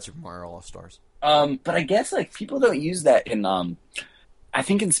never had Super Mario All-Stars. But I guess, like, people don't use that in, I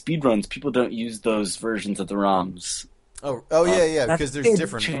think in speedruns, people don't use those versions of the ROMs. Oh yeah, because there's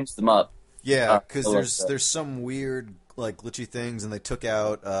different... They changed them up. Yeah, because there's some weird, like, glitchy things, and they took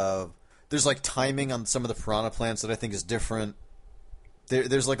out... there's, like, timing on some of the Piranha Plants that I think is different.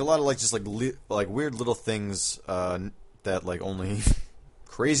 There's like a lot of like just like weird little things that like only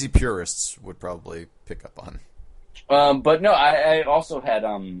crazy purists would probably pick up on. But no, I also had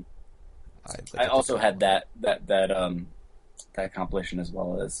I also had that compilation as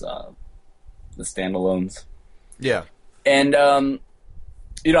well as the standalones. Yeah, and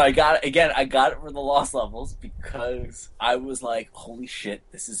I got it for the Lost Levels because I was like, holy shit,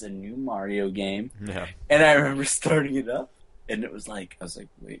 this is a new Mario game. Yeah, and I remember starting it up. And it was like, I was like,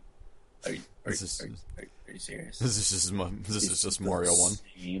 wait, are you serious? This is just Mario 1.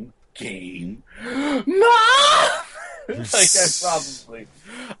 Same game. Mom! Like,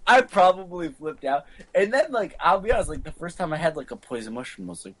 I probably flipped out. And then, like, I'll be honest, like, the first time I had, like, a poison mushroom,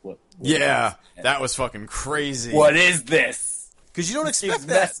 I was like, what yeah, that was fucking crazy. What is this? Because you don't expect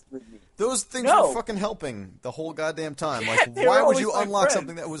that. Those things were fucking helping the whole goddamn time. Like, why would you unlock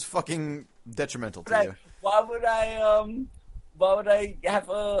something that was fucking detrimental to you? Why would I have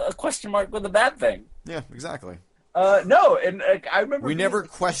a question mark with a bad thing? Yeah, exactly. No, and I remember... We never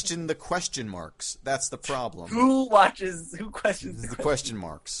question the question marks. That's the problem. Who questions the question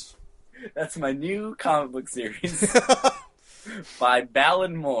marks? That's my new comic book series. By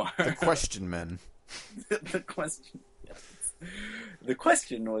Balan Moore. The Question Men. The Question... Yes. The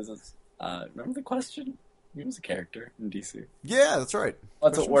Question was... remember The Question? He was a character in DC. Yeah, that's right.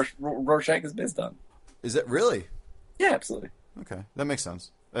 That's what Rorschach is based on. Is it really? Yeah, absolutely. Okay, that makes sense.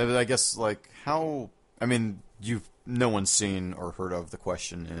 I guess, like, how... I mean, no one's seen or heard of The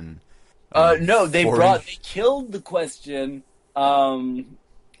Question in... no, they killed The Question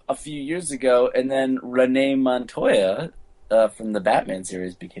a few years ago, and then Renee Montoya from the Batman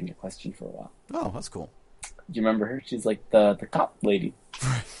series became The Question for a while. Oh, that's cool. Do you remember her? She's like the cop lady.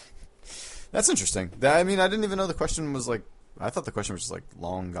 That's interesting. I mean, I didn't even know The Question was, like, I thought the question was just like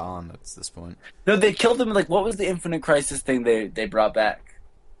long gone at this point. No, they killed him. Like, what was the Infinite Crisis thing they brought back?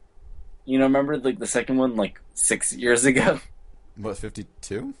 You know, remember like the second one, like 6 years ago? What,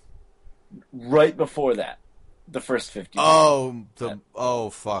 52? Right before that, the first 50. Oh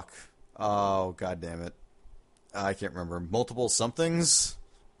fuck. Oh god damn it. I can't remember. Multiple somethings.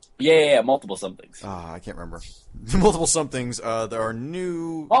 Yeah, multiple somethings. I can't remember. Multiple somethings. There are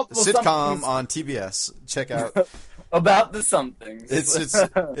new Multiple sitcom somethings. On TBS. Check out. About the somethings.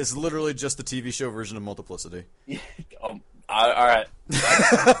 It's literally just the TV show version of Multiplicity. All right.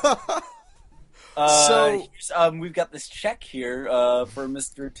 So we've got this check here for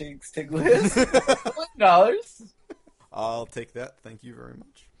Mr. Tiglitz. $1. I'll take that. Thank you very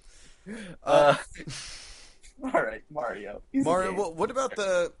much. All right, Mario. Mario, what about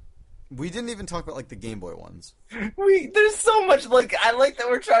the? We didn't even talk about like the Game Boy ones. There's so much. Like, I like that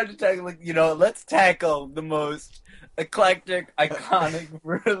we're trying to tackle. Like, let's tackle the most eclectic, iconic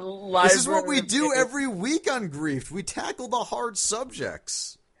library. This is what we do every week on Grief. We tackle the hard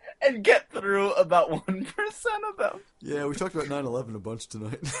subjects and get through about 1% of them. Yeah, we talked about 9/11 a bunch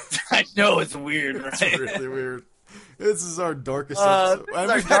tonight. I know, it's weird, right? It's really weird. This is our darkest episode. And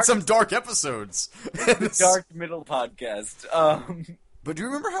we've had some dark episodes. The dark middle podcast. But do you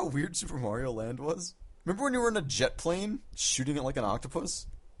remember how weird Super Mario Land was? Remember when you were in a jet plane shooting it like an octopus?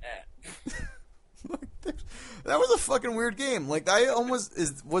 That was a fucking weird game. Like, was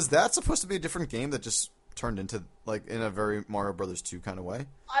that supposed to be a different game that just turned into, like, in a very Mario Brothers 2 kind of way?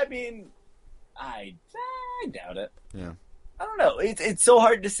 I mean, I doubt it. Yeah. I don't know. It's so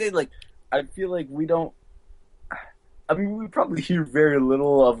hard to say. Like, I feel like we don't. I mean, we probably hear very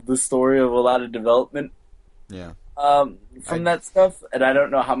little of the story of a lot of development. Yeah. From that stuff, and I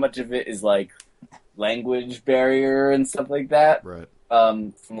don't know how much of it is like language barrier and stuff like that. Right.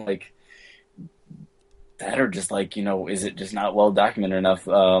 From like that, or just like, is it just not well documented enough?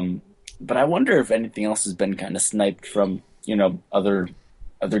 But I wonder if anything else has been kind of sniped from other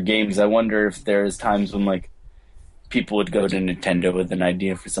games. I wonder if there's times when like people would go to Nintendo with an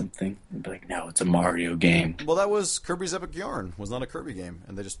idea for something and be like, "No, it's a Mario game." Well, that was Kirby's Epic Yarn. Was not a Kirby game,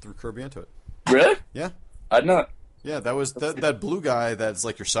 and they just threw Kirby into it. Really? Yeah. I'd not. Yeah, that was that blue guy that's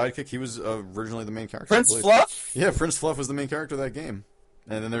like your sidekick. He was originally the main character. Prince Fluff? Yeah, Prince Fluff was the main character of that game.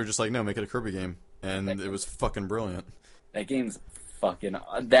 And then they were just like, no, make it a Kirby game. And it was fucking brilliant. That game's fucking...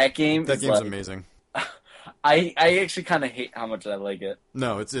 That game's like, amazing. I actually kind of hate how much I like it.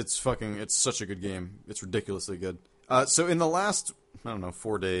 No, it's such a good game. It's ridiculously good. So in the last,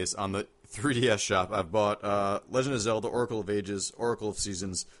 4 days on the 3DS shop, I've bought Legend of Zelda, Oracle of Ages, Oracle of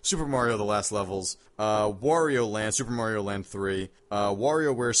Seasons, Super Mario The Last Levels, Wario Land, Super Mario Land 3,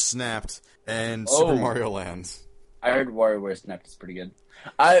 WarioWare Snapped, and Super Mario Land. I heard WarioWare Snapped is pretty good.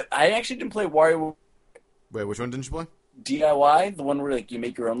 I actually didn't play Wario... Wait, which one didn't you play? DIY, the one where like you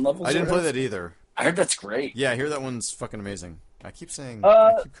make your own levels. I didn't play that either. I heard that's great. Yeah, I hear that one's fucking amazing. I keep saying,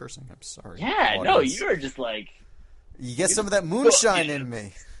 I keep cursing. I'm sorry. Yeah, no, you are just like... You get some of that moonshine in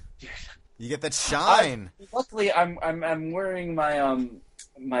me. You get that shine. Luckily, I'm wearing my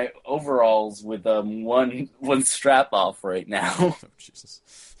my overalls with one strap off right now. Oh, Jesus.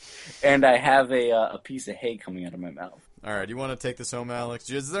 And I have a piece of hay coming out of my mouth. All right, you want to take this home, Alex?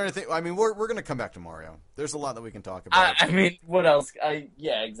 Is there anything? I mean, we're going to come back to Mario. There's a lot that we can talk about. I mean, what else?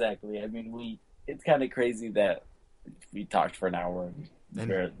 Yeah, exactly. I mean, it's kind of crazy that we talked for an hour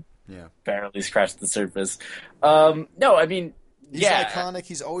and barely scratched the surface. No, I mean, he's iconic.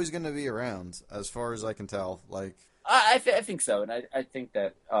 He's always going to be around, as far as I can tell. Like, I think so, and I think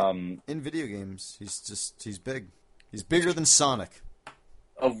that in video games, he's big. He's bigger than Sonic.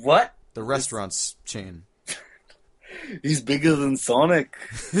 Of what? The restaurant's chain. He's bigger than Sonic.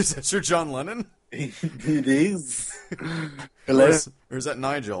 Is that your John Lennon? It is. Hello? Or is that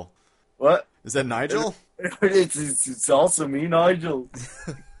Nigel? What? Is that Nigel? It's also me, Nigel.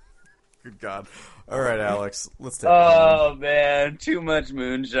 Good God. All right, Alex. Let's take it. Man. Too much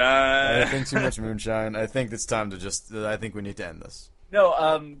moonshine. I think too much moonshine. I think it's time to I think we need to end this. No,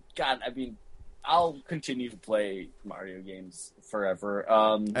 God, I mean, I'll continue to play Mario games forever.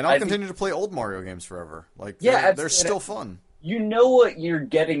 And I'll continue to play old Mario games forever. Like, they're still fun. You know what you're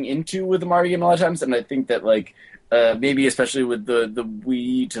getting into with the Mario game a lot of times, and I think that, like, maybe especially with the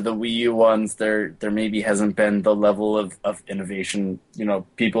Wii to the Wii U ones, there maybe hasn't been the level of innovation,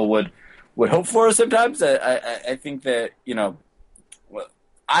 people would hope for sometimes. I think that,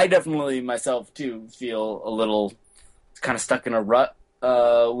 I definitely myself, too, feel a little kind of stuck in a rut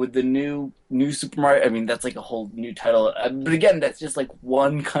with the new Super Mario. I mean, that's like a whole new title. But again, that's just like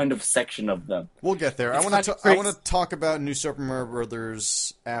one kind of section of them. We'll get there. I want to talk about New Super Mario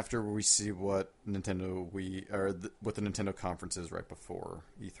Brothers after we see what what the Nintendo conference is right before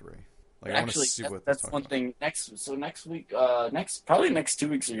E3. Like, actually, that's one thing. Next week, probably next 2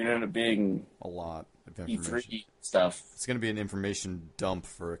 weeks are going to end up being a lot of E3 stuff. It's going to be an information dump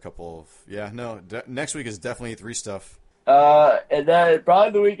for a couple of next week is definitely E3 stuff. And then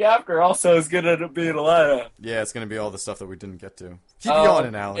probably the week after also is going to end up being a lot of... Yeah, it's going to be all the stuff that we didn't get to. Keep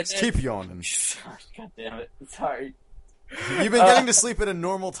yawning, Alex. Keep yawning. God damn it. Sorry. You've been getting to sleep at a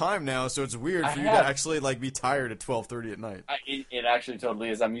normal time now, so it's weird for you to actually like be tired at 12:30 at night. It actually totally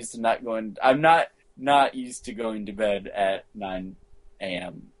is. I'm used to not going... I'm not used to going to bed at 9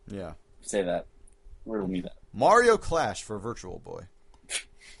 a.m. Yeah. Say that. Riddle me that. Mario Clash for Virtual Boy.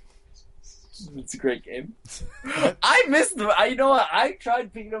 It's a great game. I missed them. You know what? I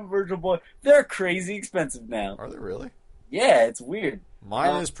tried picking up Virtual Boy. They're crazy expensive now. Are they really? Yeah, it's weird.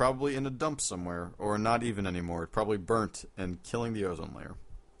 Mine is probably in a dump somewhere, or not even anymore. It probably burnt and killing the ozone layer.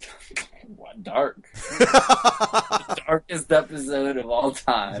 What dark? The darkest episode of all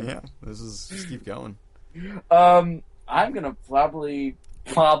time. Yeah, just keep going. I'm probably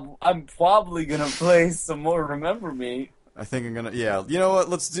gonna play some more Remember Me. I think I'm gonna. Yeah, you know what?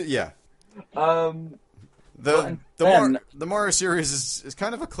 Let's do. Yeah. The Mario series is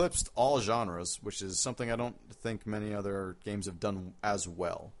kind of eclipsed all genres, which is something I don't think many other games have done as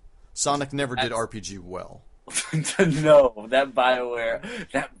well. Sonic never did RPG well. No, that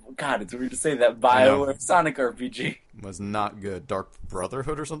BioWare, God, it's weird to say that BioWare Sonic RPG was not good. Dark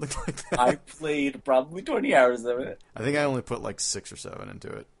Brotherhood or something like that. I played probably 20 hours of it. I think I only put like 6 or 7 into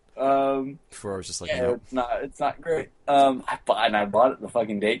it. Before I was just like, yeah, nope. It's not great. I bought it the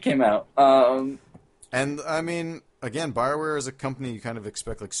fucking day it came out. And I mean, again, BioWare is a company you kind of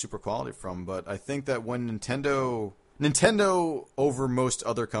expect like super quality from, but I think that when Nintendo over most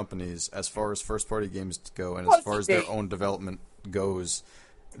other companies as far as first party games go and as far as their own development goes,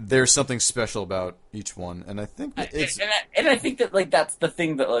 there's something special about each one, and I think that I think that like that's the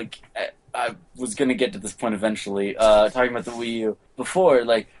thing that like I was gonna get to this point eventually. Talking about the Wii U before,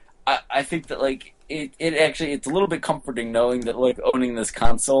 like I think that like it's a little bit comforting knowing that like owning this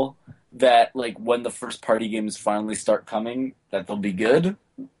console, that like when the first party games finally start coming, that they'll be good.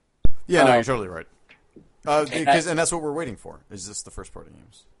 Yeah, no, you're totally right. And that's what we're waiting for. Is this the first party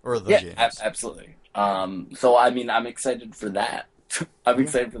games or the games? Absolutely. So I mean, I'm excited for that. I'm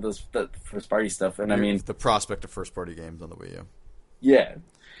excited for the first party stuff, and I mean the prospect of first party games on the Wii U. Yeah,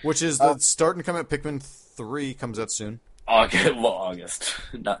 which is starting to come out. Pikmin 3 comes out soon. August.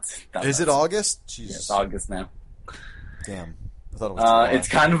 Not is it August? Jesus. Yeah, it's August now. Damn. I thought it was July. It's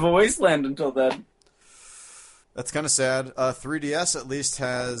kind of a wasteland until then. That's kind of sad. 3DS at least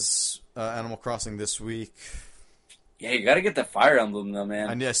has Animal Crossing this week. Yeah, you gotta get the Fire Emblem though,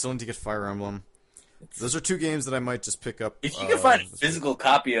 man. I still need to get Fire Emblem. Those are 2 games that I might just pick up. If you can find a physical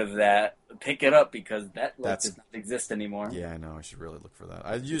copy of that, pick it up because that does not exist anymore. Yeah, I know. I should really look for that.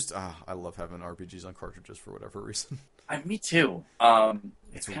 I love having RPGs on cartridges for whatever reason. Me too.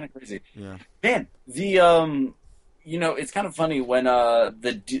 It's kind of crazy. Yeah. Man, it's kind of funny when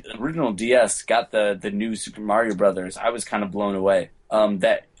the original DS got the new Super Mario Brothers. I was kind of blown away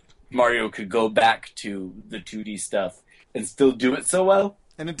that Mario could go back to the 2D stuff and still do it so well.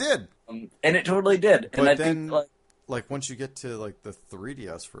 And it did. And it totally did. But and I then, think, like once you get to like the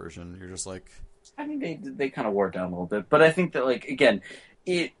 3DS version, you're just like. I mean, they kind of wore it down a little bit, but I think that like again,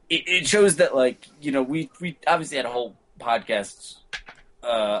 it shows that like we obviously had a whole podcast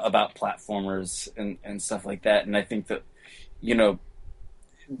about platformers and stuff like that, and I think that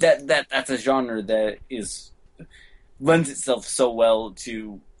that's a genre that lends itself so well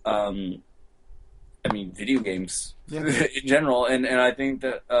to video games in general, and I think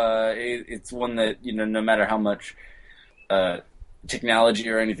that it's one that no matter how much technology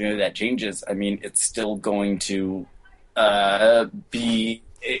or anything like that changes, I mean it's still going to be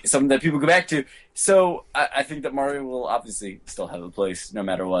something that people go back to. So I think that Mario will obviously still have a place no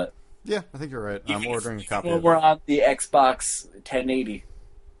matter what. Yeah, I think you're right. I'm ordering a copy. When we're on the Xbox 1080,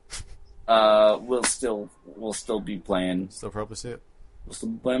 we'll still be playing. Still probably see it. We'll still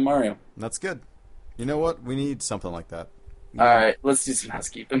be playing Mario. That's good. You know what? We need something like that. All right, let's do some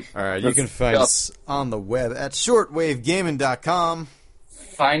housekeeping. All right, you can find us on the web at shortwavegaming.com.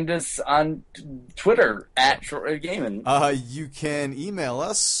 Find us on Twitter at shortwavegaming. You can email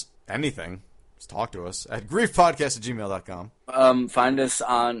us anything. Just talk to us at griefpodcast@gmail.com. Find us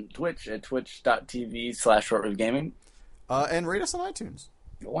on Twitch at twitch.tv/shortwavegaming. And rate us on iTunes.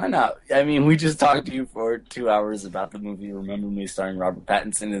 Why not? I mean, we just talked to you for 2 hours about the movie Remember Me starring Robert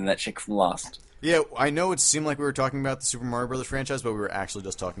Pattinson and that chick from Lost. Yeah, I know it seemed like we were talking about the Super Mario Brothers franchise, but we were actually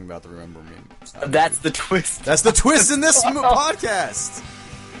just talking about the Remember Me. That's the twist. That's the twist in this podcast!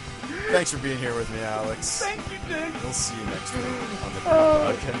 Thanks for being here with me, Alex. Thank you, Dick. We'll see you next week on the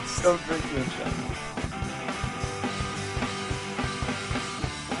podcast. Don't drink moonshine.